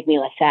 it doesn't make me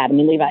less sad. I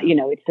mean, Levi, he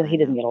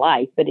doesn't get a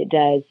life, but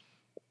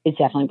it's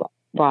definitely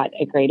brought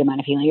a great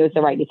amount of healing. It was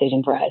the right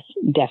decision for us.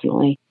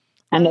 Definitely.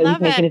 I know he's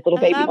making his little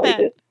baby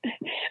noises.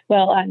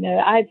 Well, I know.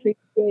 I appreciate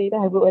it. I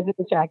hope it wasn't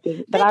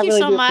distracting, but I really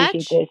do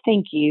appreciate this.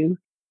 Thank you.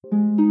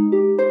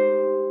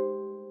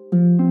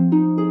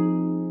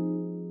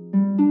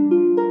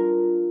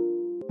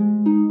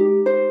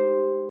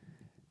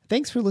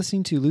 Thanks for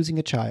listening to Losing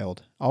a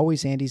Child,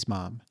 Always Andy's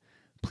Mom.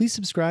 Please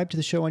subscribe to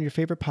the show on your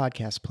favorite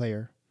podcast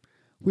player.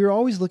 We are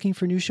always looking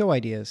for new show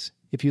ideas.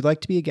 If you'd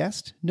like to be a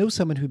guest, know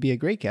someone who'd be a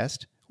great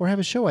guest, or have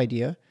a show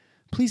idea,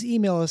 please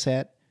email us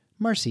at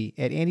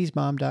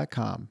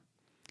marcy@andysmom.com.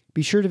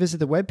 Be sure to visit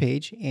the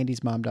webpage,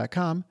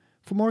 andysmom.com,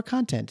 for more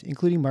content,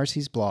 including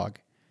Marcy's blog.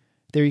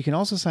 There you can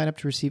also sign up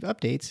to receive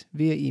updates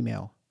via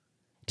email.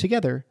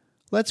 Together,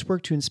 let's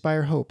work to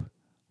inspire hope,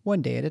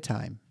 one day at a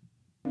time.